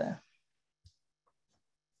to get there.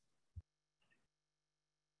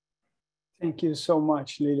 Thank you so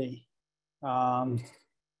much, Lily.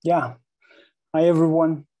 Yeah, hi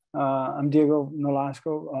everyone. I'm Diego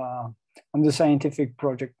Nolasco. I'm the scientific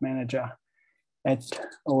project manager at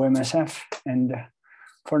OMSF, and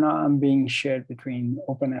for now I'm being shared between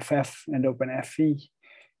OpenFF and OpenFE,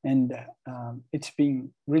 and it's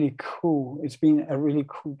been really cool. It's been a really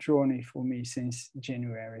cool journey for me since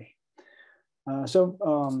January.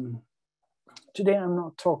 Today I'm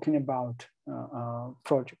not talking about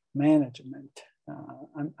project management.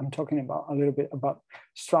 I'm talking about a little bit about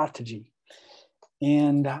strategy.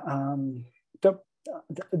 And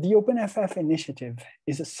the OpenFF initiative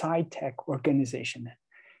is a sci-tech organization.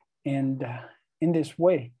 And in this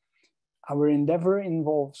way, our endeavor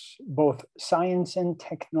involves both science and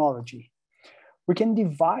technology. We can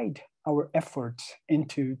divide our efforts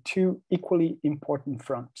into two equally important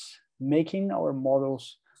fronts, making our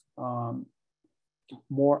models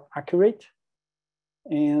more accurate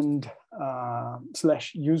and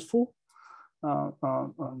 / useful,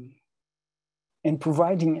 and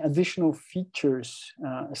providing additional features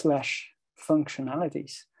 /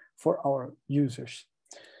 functionalities for our users.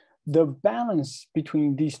 The balance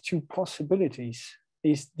between these two possibilities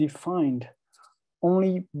is defined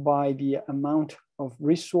only by the amount of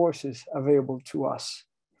resources available to us.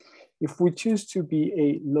 If we choose to be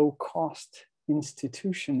a low-cost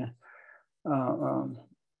institution,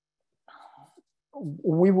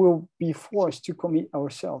 we will be forced to commit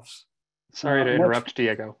ourselves. Sorry to interrupt,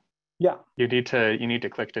 Diego. Yeah. You need to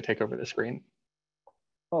click to take over the screen.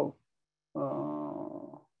 Oh.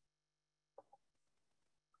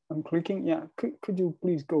 I'm clicking. Yeah. Could you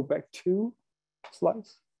please go back 2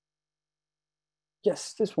 slides?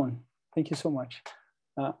 Yes, this one. Thank you so much.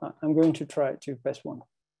 I'm going to try to press 1.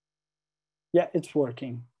 Yeah, it's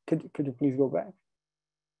working. Could you please go back?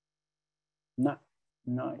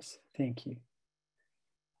 Nice. Thank you.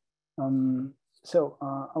 I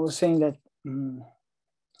was saying that,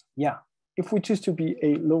 yeah, if we choose to be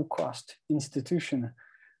a low-cost institution,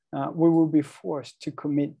 we will be forced to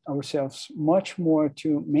commit ourselves much more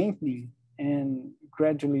to maintaining and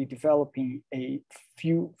gradually developing a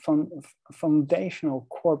few foundational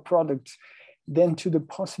core products than to the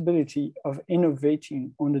possibility of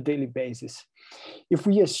innovating on a daily basis. If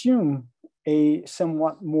we assume a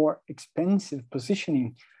somewhat more expensive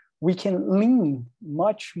positioning, we can lean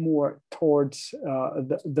much more towards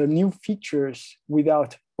the new features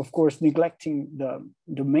without, of course, neglecting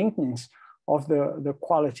the maintenance of the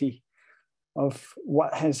quality of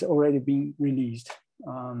what has already been released.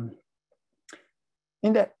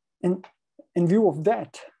 In view of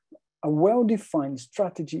that, a well-defined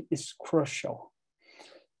strategy is crucial.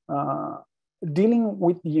 Dealing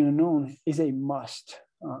with the unknown is a must.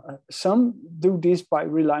 Some do this by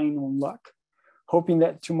relying on luck, hoping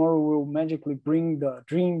that tomorrow will magically bring the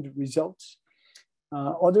dreamed results.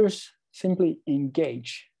 Others simply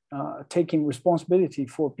engage, taking responsibility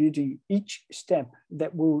for building each step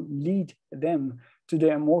that will lead them to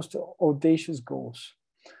their most audacious goals,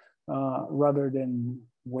 rather than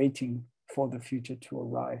waiting for the future to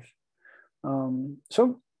arrive.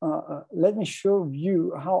 Let me show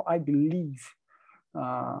you how I believe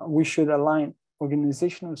we should align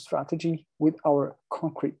organizational strategy with our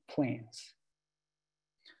concrete plans.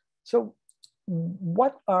 So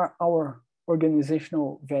what are our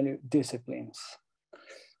organizational value disciplines?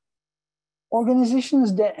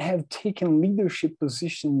 Organizations that have taken leadership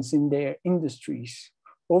positions in their industries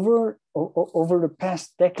over the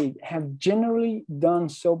past decade have generally done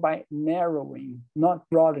so by narrowing, not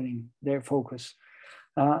broadening their focus.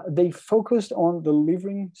 They focused on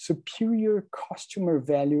delivering superior customer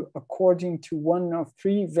value according to one of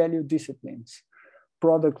 3 value disciplines: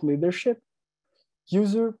 product leadership,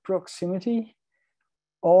 user proximity,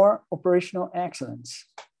 or operational excellence,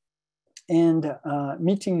 and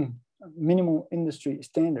meeting minimal industry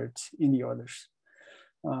standards in the others.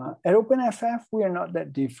 At OpenFF, we are not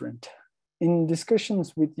that different. In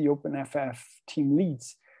discussions with the OpenFF team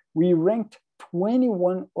leads, we ranked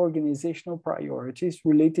 21 organizational priorities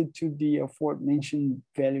related to the aforementioned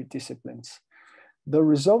value disciplines. The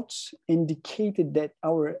results indicated that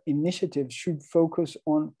our initiative should focus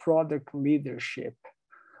on product leadership,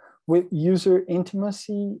 with user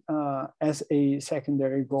intimacy as a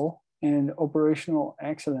secondary goal and operational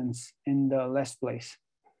excellence in the last place.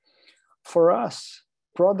 For us,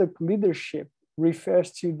 product leadership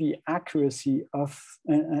refers to the accuracy of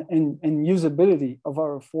and usability of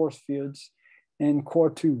our force fields and core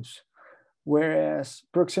tools, whereas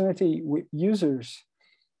proximity with users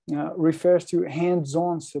refers to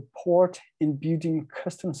hands-on support in building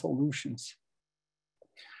custom solutions.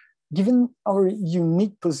 Given our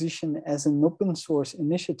unique position as an open source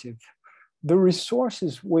initiative, the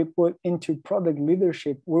resources we put into product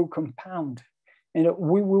leadership will compound, and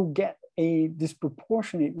we will get a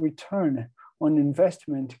disproportionate return on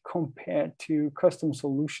investment compared to custom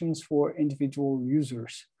solutions for individual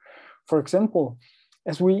users. For example,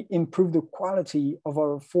 as we improve the quality of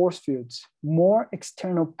our force fields, more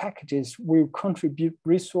external packages will contribute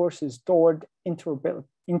resources toward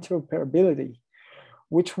interoperability,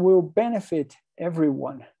 which will benefit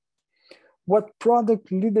everyone. What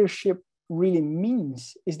product leadership really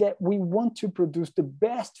means is that we want to produce the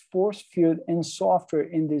best force field and software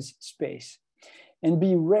in this space and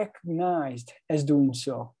be recognized as doing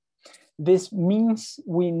so. This means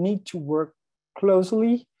we need to work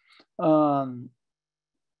closely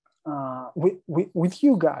with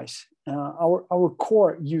you guys, our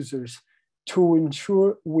core users, to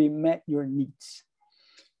ensure we met your needs.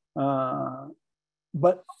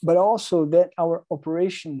 But also that our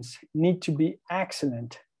operations need to be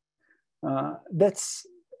excellent. That's,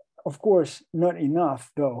 of course, not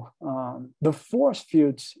enough, though. The force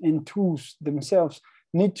fields and tools themselves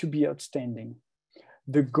need to be outstanding.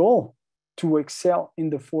 The goal to excel in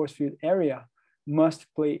the force field area must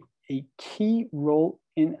play a key role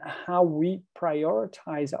in how we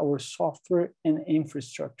prioritize our software and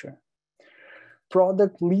infrastructure.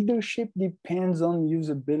 Product leadership depends on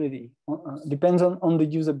usability, depends on the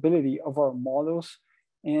usability of our models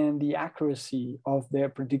and the accuracy of their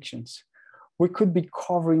predictions. We could be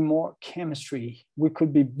covering more chemistry. We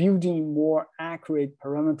could be building more accurate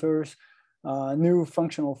parameters, new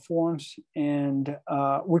functional forms, and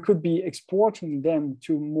we could be exporting them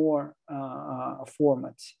to more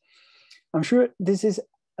formats. I'm sure this is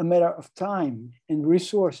a matter of time and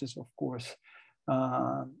resources, of course.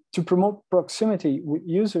 To promote proximity with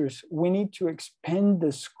users, we need to expand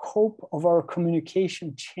the scope of our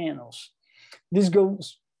communication channels. This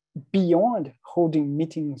goes beyond holding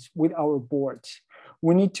meetings with our boards.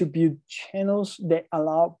 We need to build channels that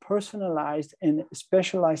allow personalized and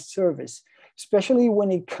specialized service, especially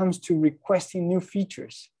when it comes to requesting new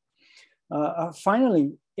features.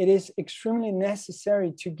 Finally, it is extremely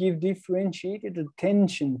necessary to give differentiated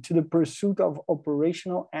attention to the pursuit of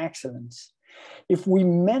operational excellence. If we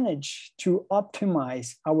manage to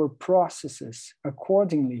optimize our processes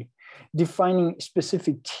accordingly, defining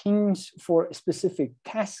specific teams for specific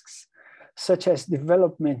tasks, such as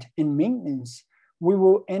development and maintenance, we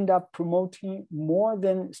will end up promoting more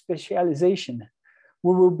than specialization.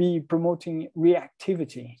 We will be promoting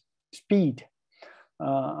reactivity, speed.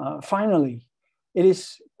 Finally, it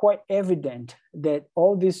is quite evident that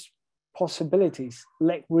all these possibilities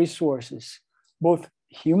lack resources, both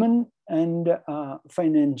human and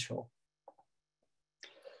financial.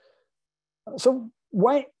 So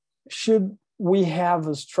why should we have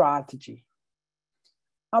a strategy?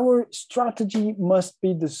 Our strategy must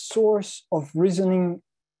be the source of reasoning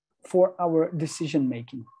for our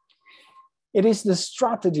decision-making. It is the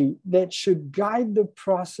strategy that should guide the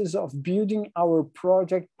process of building our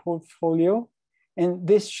project portfolio, and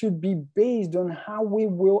this should be based on how we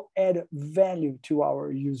will add value to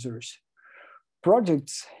our users.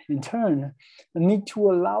 Projects, in turn, need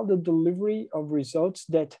to allow the delivery of results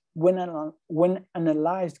that, when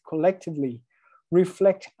analyzed collectively,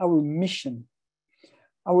 reflect our mission.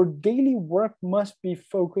 Our daily work must be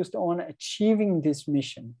focused on achieving this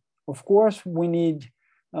mission. Of course, we need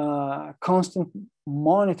constant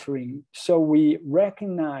monitoring so we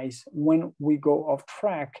recognize when we go off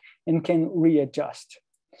track and can readjust.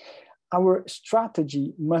 Our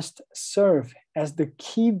strategy must serve as the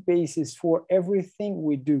key basis for everything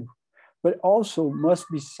we do, but also must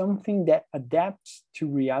be something that adapts to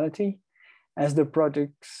reality as the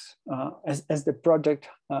project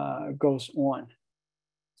goes on.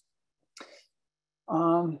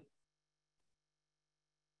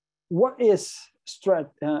 What is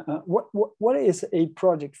a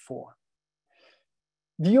project for?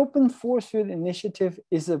 The Open Force Field Initiative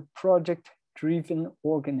is a project-driven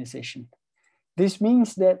organization. This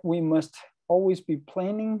means that we must always be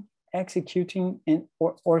planning, executing,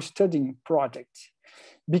 or studying projects.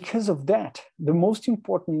 Because of that, the most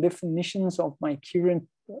important definitions of my current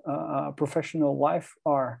professional life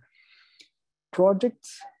are: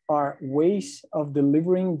 projects are ways of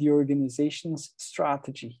delivering the organization's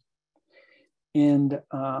strategy. And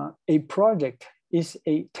a project is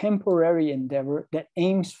a temporary endeavor that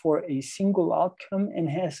aims for a single outcome and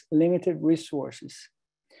has limited resources.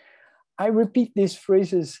 I repeat these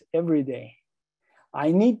phrases every day.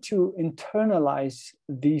 I need to internalize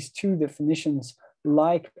these two definitions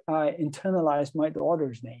like I internalize my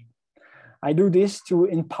daughter's name. I do this to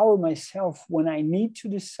empower myself when I need to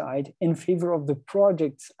decide in favor of the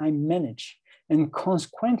projects I manage, and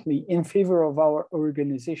consequently in favor of our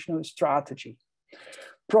organizational strategy.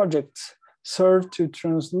 Projects serve to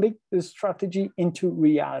translate the strategy into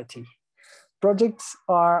reality. Projects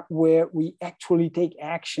are where we actually take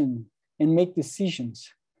action and make decisions.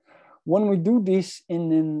 When we do this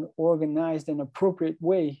in an organized and appropriate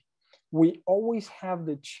way, we always have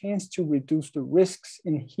the chance to reduce the risks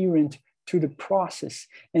inherent to the process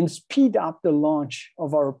and speed up the launch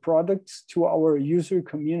of our products to our user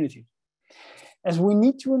community. As we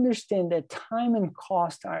need to understand that time and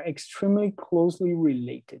cost are extremely closely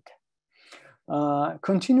related.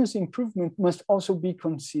 Continuous improvement must also be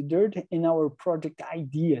considered in our project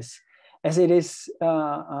ideas, as it is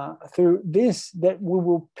through this that we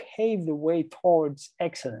will pave the way towards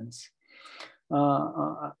excellence.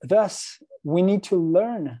 Thus, we need to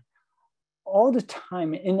learn all the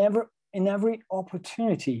time in every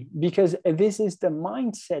opportunity, because this is the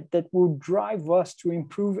mindset that will drive us to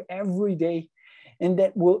improve every day and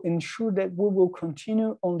that will ensure that we will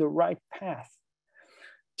continue on the right path.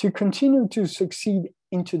 To continue to succeed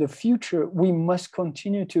into the future, we must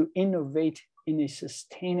continue to innovate in a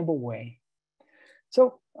sustainable way.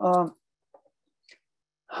 So,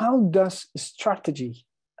 how does strategy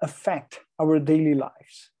affect our daily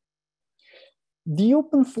lives? The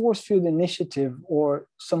Open Force Field Initiative, or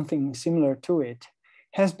something similar to it,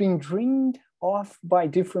 has been dreamed of by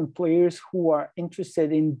different players who are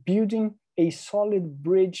interested in building a solid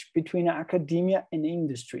bridge between academia and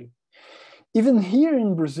industry. Even here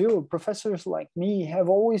in Brazil, professors like me have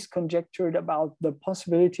always conjectured about the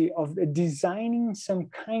possibility of designing some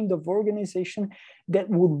kind of organization that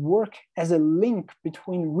would work as a link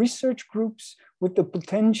between research groups with the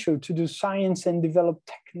potential to do science and develop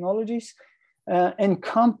technologies, and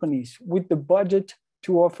companies with the budget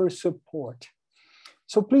to offer support.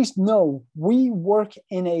 So please know, we work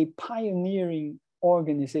in a pioneering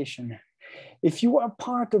organization. If you are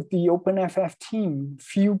part of the OpenFF team,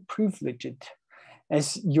 feel privileged,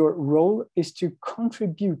 as your role is to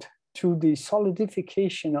contribute to the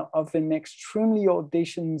solidification of an extremely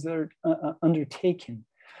audacious undertaking.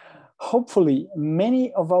 Hopefully,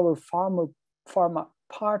 many of our pharma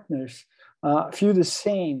partners feel the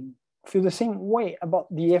same way about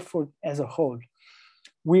the effort as a whole.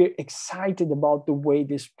 We're excited about the way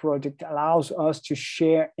this project allows us to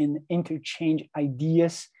share and interchange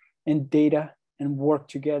ideas and data and work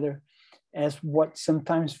together as what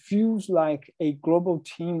sometimes feels like a global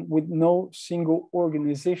team with no single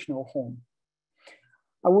organizational home.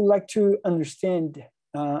 I would like you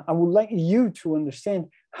to understand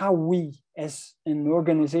how we, as an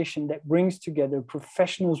organization that brings together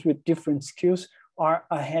professionals with different skills, are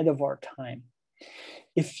ahead of our time.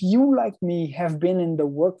 If you, like me, have been in the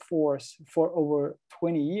workforce for over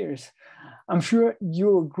 20 years, I'm sure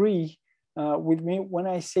you'll agree with me when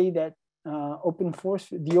I say that the Open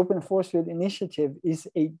Force Field Initiative is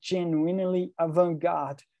a genuinely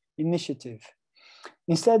avant-garde initiative.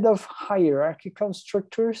 Instead of hierarchical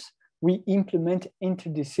structures, we implement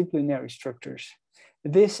interdisciplinary structures.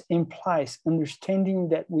 This implies understanding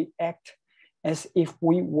that we act as if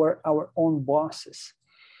we were our own bosses.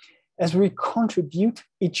 As we contribute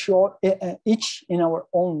each in our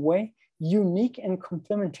own way, unique and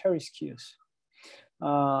complementary skills.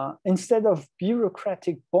 Instead of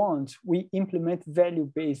bureaucratic bonds, we implement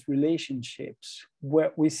value-based relationships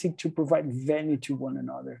where we seek to provide value to one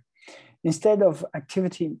another. Instead of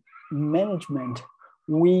activity management,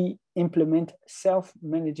 we implement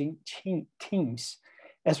self-managing teams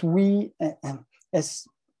as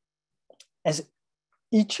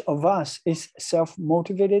each of us is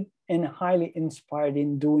self-motivated and highly inspired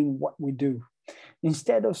in doing what we do.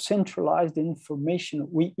 Instead of centralized information,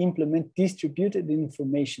 we implement distributed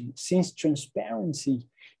information, since transparency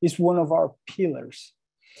is one of our pillars.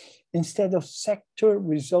 Instead of sector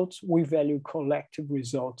results, we value collective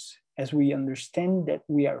results, as we understand that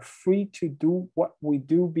we are free to do what we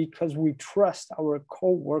do because we trust our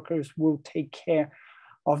co-workers will take care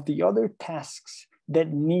of the other tasks that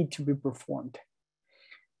need to be performed.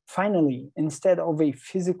 Finally, instead of a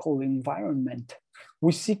physical environment,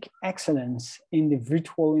 we seek excellence in the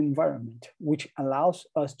virtual environment, which allows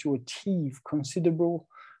us to achieve considerable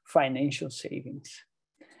financial savings.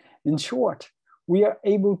 In short, we are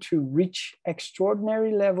able to reach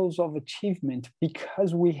extraordinary levels of achievement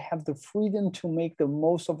because we have the freedom to make the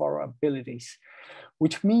most of our abilities,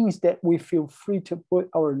 which means that we feel free to put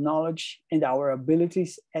our knowledge and our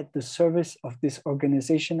abilities at the service of this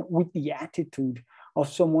organization with the attitude of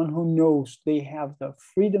someone who knows they have the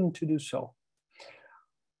freedom to do so.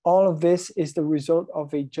 All of this is the result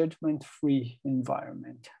of a judgment-free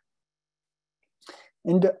environment.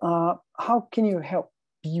 And how can you help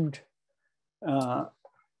build,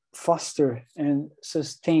 foster, and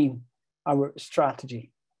sustain our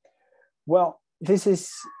strategy? Well, this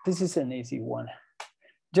is an easy one.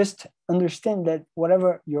 Just understand that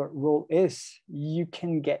whatever your role is, you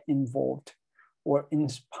can get involved or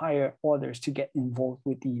inspire others to get involved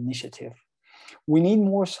with the initiative. We need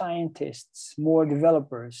more scientists, more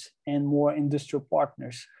developers, and more industrial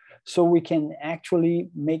partners so we can actually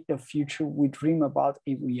make the future we dream about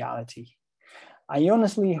a reality. I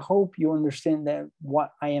honestly hope you understand that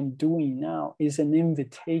what I am doing now is an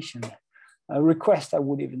invitation, a request I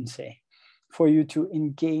would even say, for you to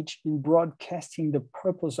engage in broadcasting the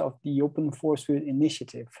purpose of the Open Force Field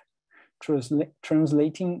Initiative,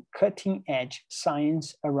 translating cutting-edge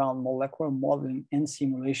science around molecular modeling and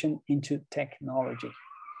simulation into technology.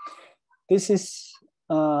 This is,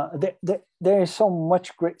 there is so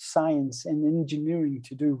much great science and engineering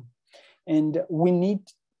to do, and we need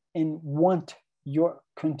and want your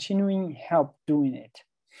continuing help doing it.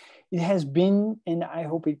 It has been, and I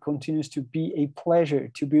hope it continues to be, a pleasure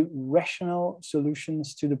to build rational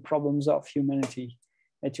solutions to the problems of humanity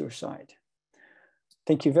at your side.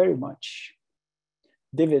 Thank you very much.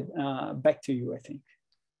 David, back to you, I think.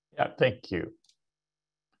 Yeah, thank you.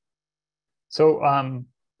 So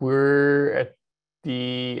we're at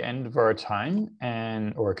the end of our time,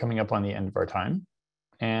 or coming up on the end of our time.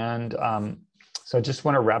 And so I just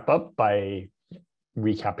want to wrap up by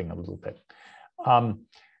recapping a little bit.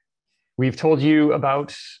 We've told you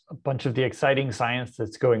about a bunch of the exciting science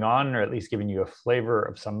that's going on, or at least giving you a flavor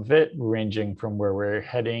of some of it, ranging from where we're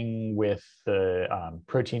heading with the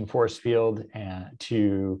protein force field and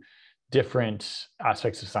to different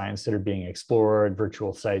aspects of science that are being explored,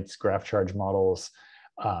 virtual sites, graph charge models,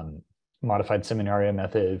 modified seminario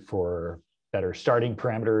method for better starting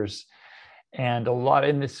parameters, and a lot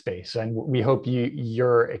in this space. And we hope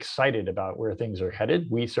you're excited about where things are headed.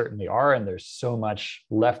 We certainly are, and there's so much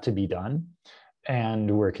left to be done.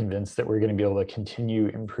 And we're convinced that we're going to be able to continue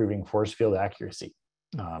improving force field accuracy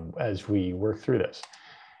as we work through this.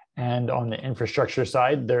 And on the infrastructure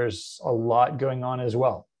side, there's a lot going on as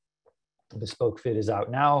well. Bespoke Fit is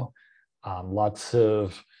out now. Lots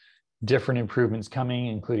of different improvements coming,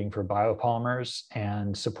 including for biopolymers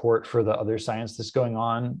and support for the other science that's going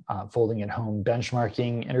on, folding at home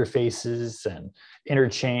benchmarking, interfaces, and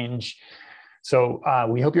interchange. So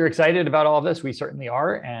we hope you're excited about all of this. We certainly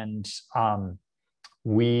are. And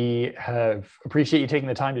we appreciate you taking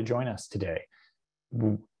the time to join us today.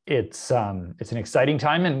 It's an exciting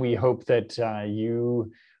time, and we hope that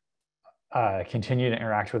you continue to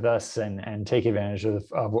interact with us and take advantage of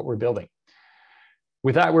what we're building.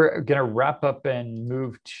 With that, we're going to wrap up and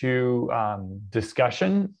move to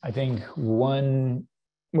discussion. I think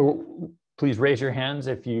please raise your hands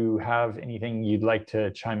if you have anything you'd like to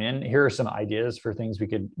chime in. Here are some ideas for things we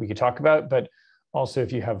could talk about, but also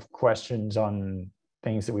if you have questions on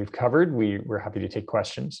things that we've covered, we're happy to take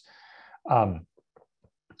questions.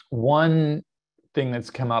 One thing that's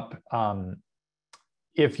come up,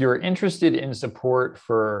 if you're interested in support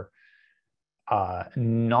for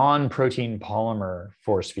non-protein polymer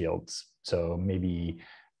force fields, so maybe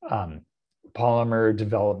polymer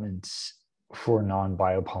development for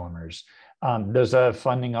non-biopolymers, there's a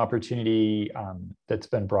funding opportunity that's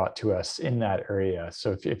been brought to us in that area.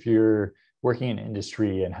 So if you're working in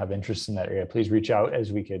industry and have interest in that area, please reach out,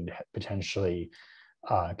 as we could potentially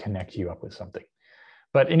connect you up with something.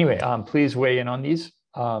 But anyway, please weigh in on these.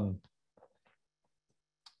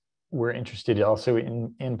 We're interested also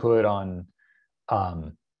in input on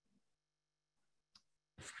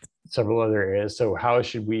several other areas. So how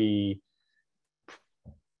should we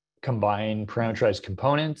combine parameterized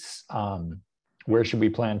components? Where should we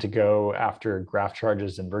plan to go after graph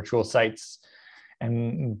charges and virtual sites?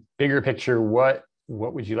 And bigger picture, what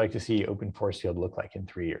would you like to see open force field look like in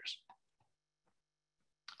 3 years?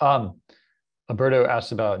 Alberto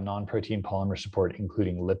asked about non-protein polymer support,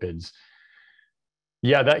 including lipids.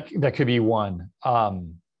 Yeah, that could be one. I've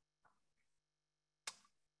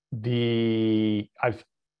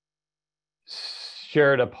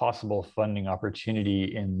shared a possible funding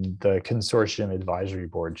opportunity in the consortium advisory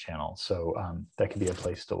board channel, so that could be a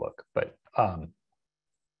place to look. But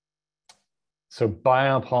so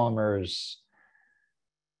biopolymers,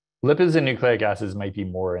 lipids and nucleic acids might be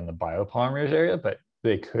more in the biopolymers area, but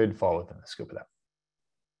they could fall within the scope of that.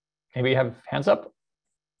 Anybody have hands up?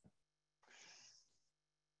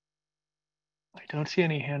 I don't see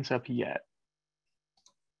any hands up yet.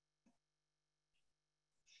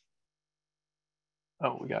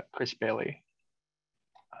 Oh, we got Chris Bailey.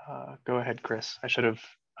 Go ahead, Chris. I should have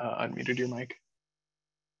unmuted your mic.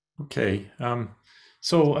 Okay.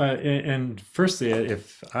 And firstly,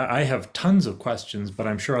 if I have tons of questions, but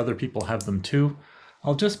I'm sure other people have them too.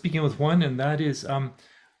 I'll just begin with one, and that is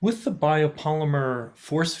with the biopolymer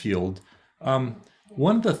force field,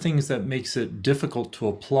 one of the things that makes it difficult to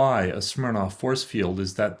apply a Smirnov force field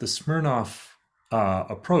is that the Smirnov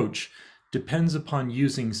approach depends upon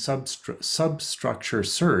using substructure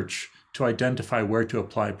search to identify where to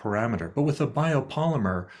apply parameter. But with a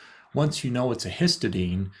biopolymer, once you know it's a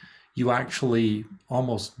histidine, you actually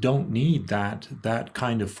almost don't need that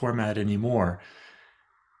kind of format anymore,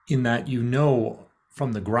 in that you know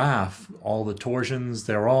from the graph all the torsions,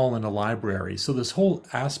 they're all in a library. So this whole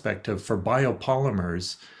aspect of, for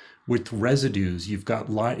biopolymers with residues, you've got,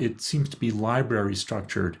 it seems to be library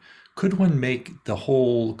structured. Could one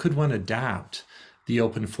adapt the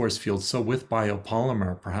open force field so with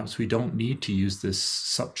biopolymer, perhaps we don't need to use this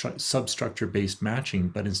substructure-based matching,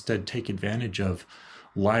 but instead take advantage of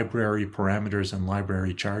library parameters and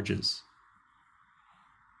library charges?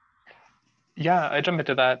 Yeah, I jump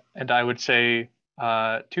into that, and I would say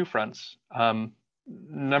two fronts.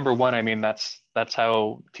 Number one, I mean, that's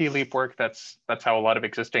how T-Leap work. That's how a lot of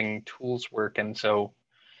existing tools work, and so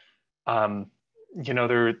you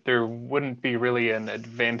know, there wouldn't be really an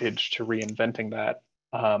advantage to reinventing that,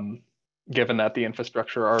 given that the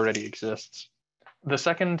infrastructure already exists. The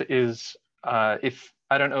second is if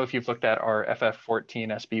I don't know if you've looked at our FF14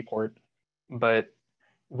 SB port, but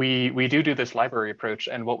we do this library approach,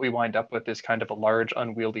 and what we wind up with is kind of a large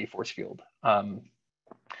unwieldy force field.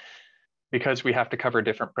 Because we have to cover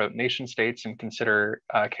different protonation states and consider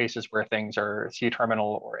cases where things are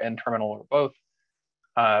C-terminal or N-terminal or both,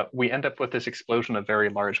 we end up with this explosion of very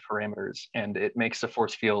large parameters, and it makes the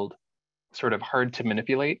force field sort of hard to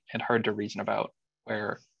manipulate and hard to reason about,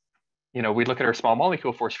 where, you know, we look at our small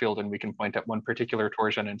molecule force field and we can point at one particular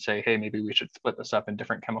torsion and say, hey, maybe we should split this up in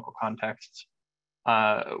different chemical contexts.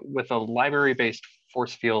 With a library-based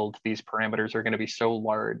force field, these parameters are going to be so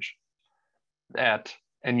large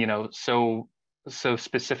and you know, so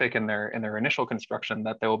specific in their initial construction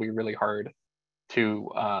that they will be really hard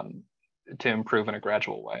to improve in a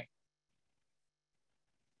gradual way.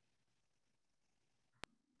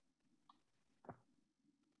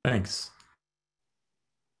 Thanks.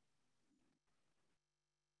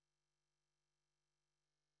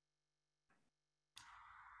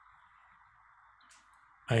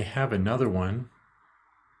 I have another one.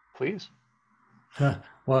 Please.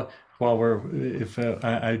 Well,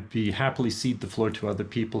 I'd be happily cede the floor to other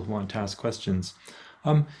people who want to ask questions.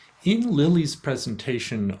 In Lily's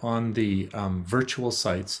presentation on the virtual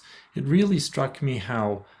sites, it really struck me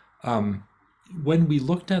how when we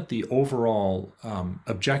looked at the overall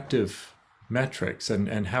objective metrics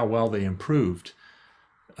and how well they improved,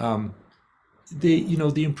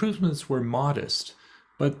 the improvements were modest,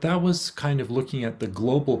 but that was kind of looking at the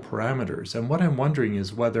global parameters. And what I'm wondering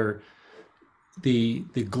is whether the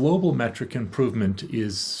global metric improvement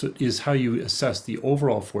is how you assess the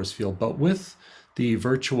overall force field, but with the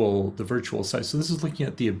virtual site. So this is looking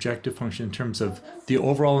at the objective function in terms of the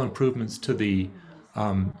overall improvements to the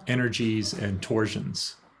energies and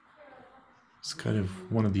torsions. It's kind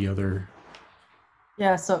of one of the other.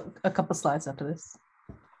 Yeah, so a couple slides after this.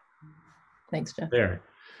 Thanks, Jeff. There.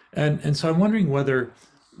 And so I'm wondering whether,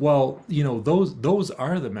 well, you know, those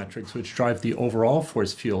are the metrics which drive the overall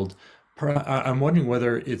force field. I'm wondering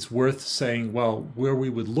whether it's worth saying, well, where we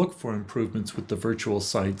would look for improvements with the virtual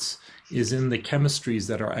sites is in the chemistries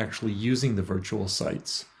that are actually using the virtual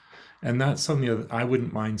sites. And that's something that I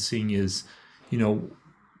wouldn't mind seeing is, you know,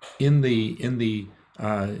 in the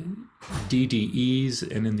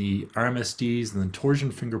DDEs and in the RMSDs and the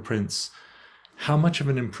torsion fingerprints, how much of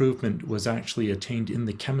an improvement was actually attained in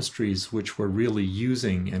the chemistries which were really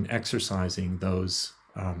using and exercising those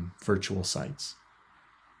virtual sites.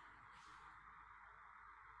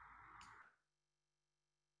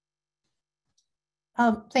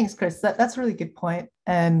 Thanks, Chris. That's a really good point.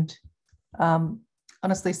 And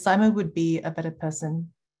honestly, Simon would be a better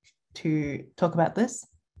person to talk about this.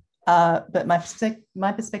 But my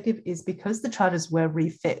perspective is, because the charters were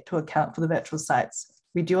refit to account for the virtual sites,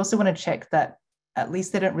 we do also want to check that at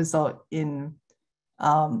least they don't result in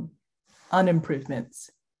unimprovements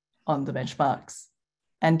on the benchmarks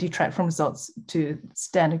and detract from results to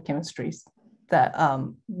standard chemistries that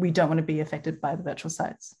we don't want to be affected by the virtual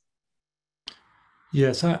sites.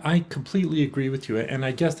 Yes, I completely agree with you. And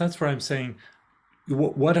I guess that's where I'm saying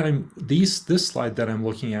this slide that I'm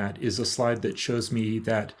looking at is a slide that shows me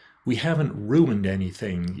that we haven't ruined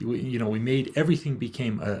anything. We made everything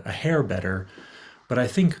became a hair better. But I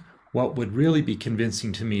think what would really be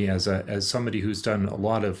convincing to me as somebody who's done a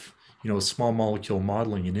lot of small molecule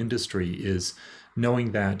modeling in industry is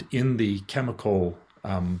knowing that in the chemical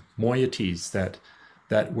moieties that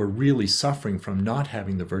we're really suffering from not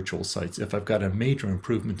having the virtual sites, if I've got a major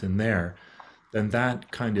improvement in there, then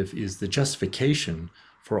that kind of is the justification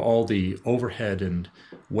for all the overhead and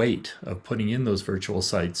weight of putting in those virtual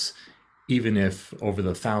sites, even if over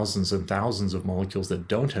the thousands and thousands of molecules that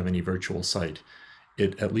don't have any virtual site,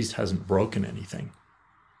 it at least hasn't broken anything.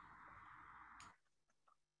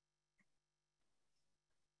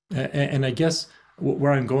 And I guess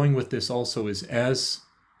where I'm going with this also is, as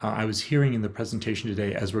I was hearing in the presentation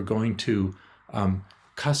today, as we're going to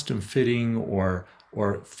custom fitting or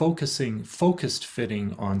focused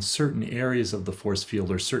fitting on certain areas of the force field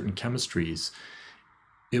or certain chemistries,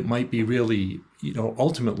 it might be really,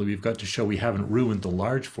 ultimately we've got to show we haven't ruined the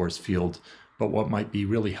large force field, but what might be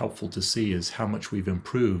really helpful to see is how much we've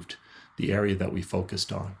improved the area that we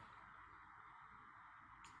focused on.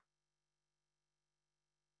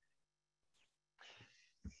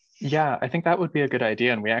 Yeah, I think that would be a good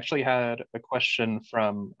idea. And we actually had a question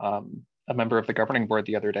from a member of the governing board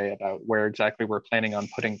the other day about where exactly we're planning on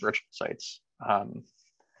putting virtual sites.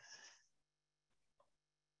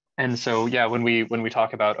 And so, yeah, when we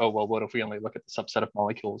talk about, oh, well, what if we only look at the subset of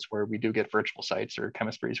molecules where we do get virtual sites, or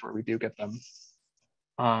chemistries where we do get them?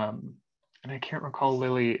 And I can't recall,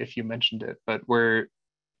 Lily, if you mentioned it, but we're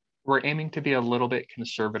aiming to be a little bit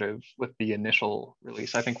conservative with the initial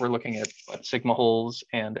release. I think we're looking at sigma holes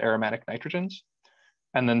and aromatic nitrogens,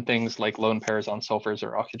 and then things like lone pairs on sulfurs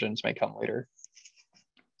or oxygens may come later.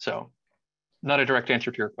 So not a direct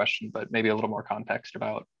answer to your question, but maybe a little more context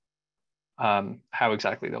about how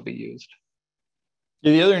exactly they'll be used.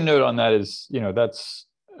 Yeah, the other note on that is, that's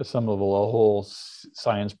at some level a whole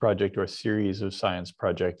science project or series of science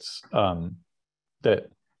projects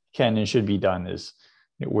that can and should be done, is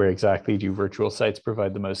where exactly do virtual sites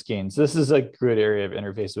provide the most gains. This is a good area of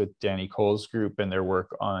interface with Danny Cole's group and their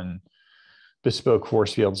work on bespoke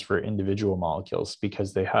force fields for individual molecules,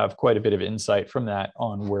 because they have quite a bit of insight from that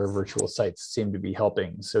on where virtual sites seem to be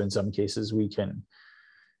helping. So in some cases we can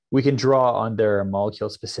draw on their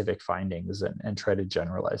molecule specific findings and try to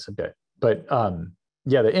generalize a bit. But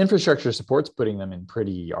yeah, the infrastructure supports putting them in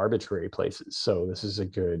pretty arbitrary places. So this is a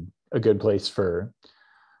good place for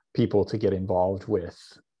people to get involved with,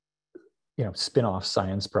 spin-off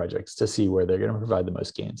science projects to see where they're going to provide the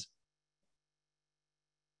most gains.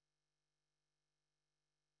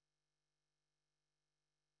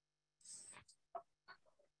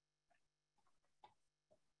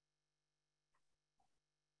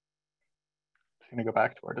 I'm going to go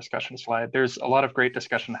back to our discussion slide. There's a lot of great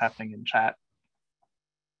discussion happening in chat.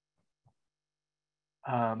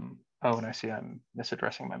 Oh, and I see I'm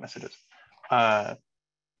misaddressing my messages.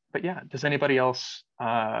 But yeah, does anybody else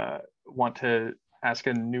want to ask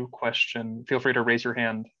a new question? Feel free to raise your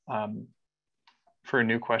hand for a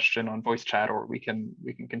new question on voice chat, or we can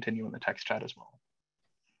continue in the text chat as well.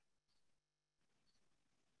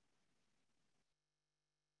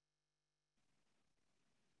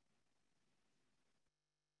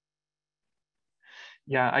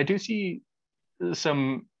 Yeah, I do see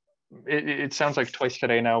some. It sounds like twice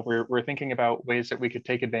today now we're thinking about ways that we could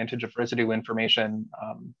take advantage of residue information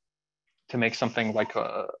to make something like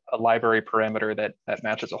a library parameter that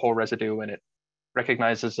matches a whole residue, and it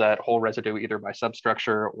recognizes that whole residue either by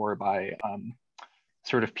substructure or by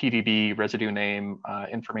sort of PDB residue name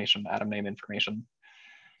information, atom name information.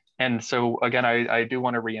 And so again, I do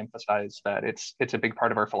want to reemphasize that it's a big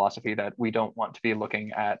part of our philosophy that we don't want to be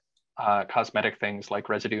looking at cosmetic things like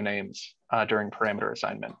residue names during parameter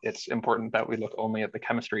assignment. It's important that we look only at the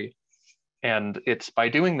chemistry. And it's by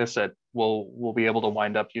doing this that we'll be able to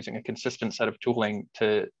wind up using a consistent set of tooling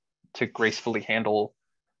to gracefully handle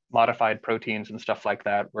modified proteins and stuff like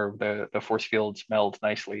that, where the force fields meld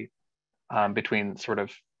nicely between sort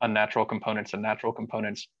of unnatural components and natural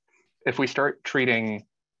components. If we start treating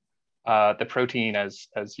the protein as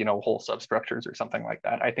whole substructures or something like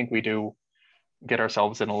that, I think we do get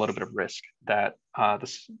ourselves in a little bit of risk that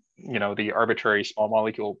the arbitrary small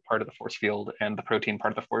molecule part of the force field and the protein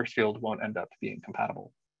part of the force field won't end up being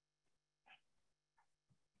compatible.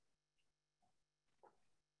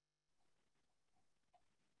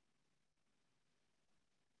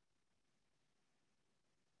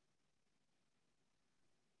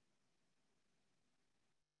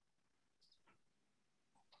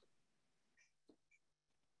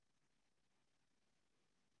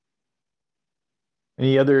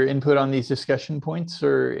 Any other input on these discussion points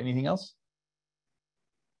or anything else?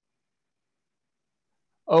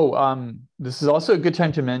 Oh, this is also a good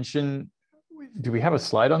time to mention, do we have a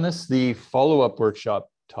slide on this? The follow-up workshop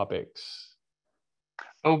topics.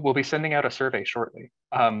 Oh, we'll be sending out a survey shortly.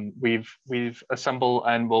 We've assembled,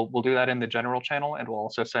 and we'll do that in the general channel, and we'll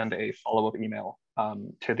also send a follow-up email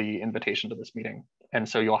to the invitation to this meeting. And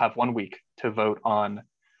so you'll have 1 week to vote on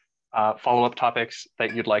follow-up topics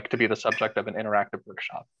that you'd like to be the subject of an interactive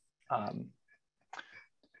workshop.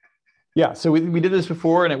 Yeah, so we did this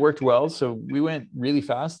before and it worked well. So we went really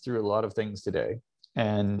fast through a lot of things today.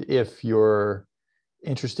 And if you're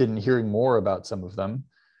interested in hearing more about some of them,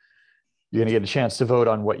 you're going to get a chance to vote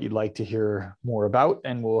on what you'd like to hear more about,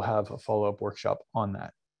 and we'll have a follow-up workshop on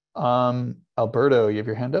that. Alberto, you have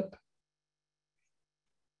your hand up?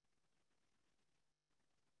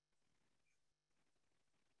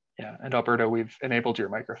 Yeah, and Alberto, we've enabled your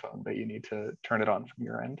microphone, but you need to turn it on from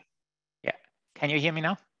your end. Yeah, can you hear me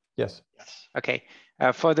now? Yes. Yes. Okay,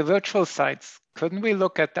 for the virtual sites, couldn't we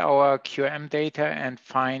look at our QM data and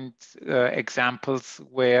find examples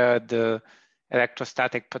where the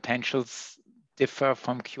electrostatic potentials differ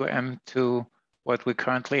from QM to what we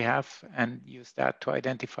currently have, and use that to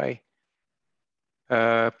identify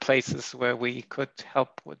places where we could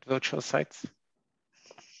help with virtual sites?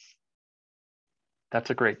 That's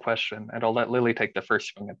a great question, and I'll let Lily take the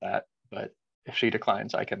first swing at that. But if she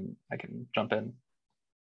declines, I can jump in.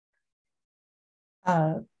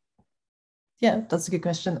 Yeah, that's a good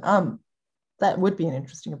question. That would be an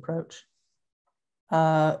interesting approach.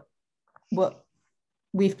 Well,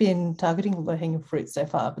 we've been targeting low-hanging fruit so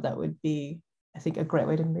far, but that would be, I think, a great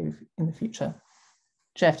way to move in the future.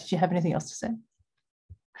 Jeff, did you have anything else to say?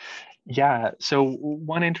 Yeah, so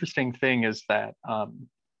one interesting thing is that,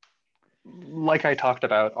 like I talked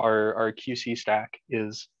about, our QC stack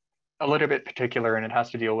is a little bit particular, and it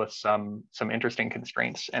has to deal with some interesting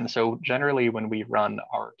constraints. And so generally when we run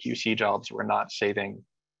our QC jobs, we're not saving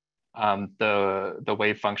the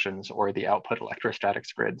wave functions or the output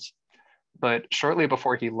electrostatics grids. But shortly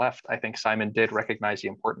before he left, I think Simon did recognize the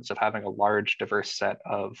importance of having a large, diverse set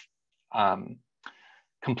of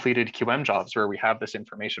completed QM jobs where we have this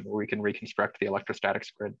information where we can reconstruct the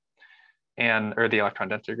electrostatics grid or the electron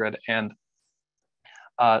density grid. And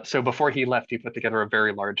so before he left, he put together a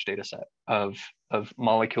very large data set of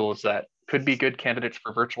molecules that could be good candidates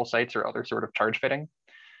for virtual sites or other sort of charge fitting.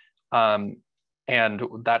 And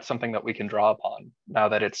that's something that we can draw upon now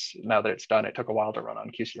that it's done. It took a while to run on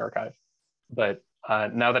QC Archive, but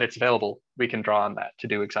now that it's available, we can draw on that to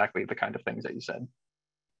do exactly the kind of things that you said.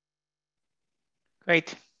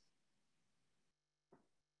 Great.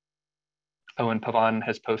 Oh, and Pavan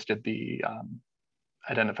has posted the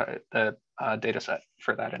data set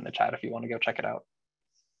for that in the chat if you want to go check it out.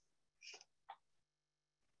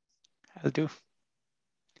 I'll do.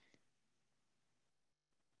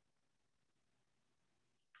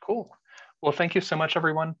 Cool. Well, thank you so much,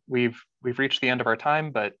 everyone. We've reached the end of our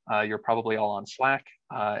time, but you're probably all on Slack,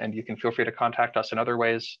 and you can feel free to contact us in other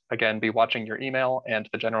ways. Again, be watching your email and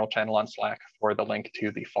the general channel on Slack for the link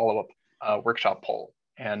to the follow-up workshop poll.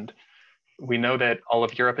 And we know that all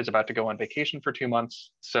of Europe is about to go on vacation for 2 months,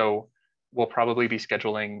 so we'll probably be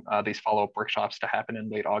scheduling these follow-up workshops to happen in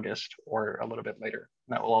late August or a little bit later.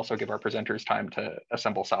 And that will also give our presenters time to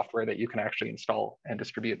assemble software that you can actually install and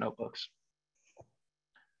distribute notebooks.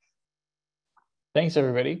 Thanks,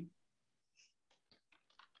 everybody.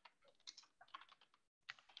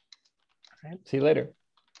 All right, see you later.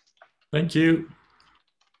 Thank you.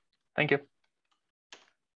 Thank you.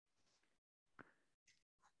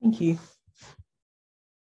 Thank you.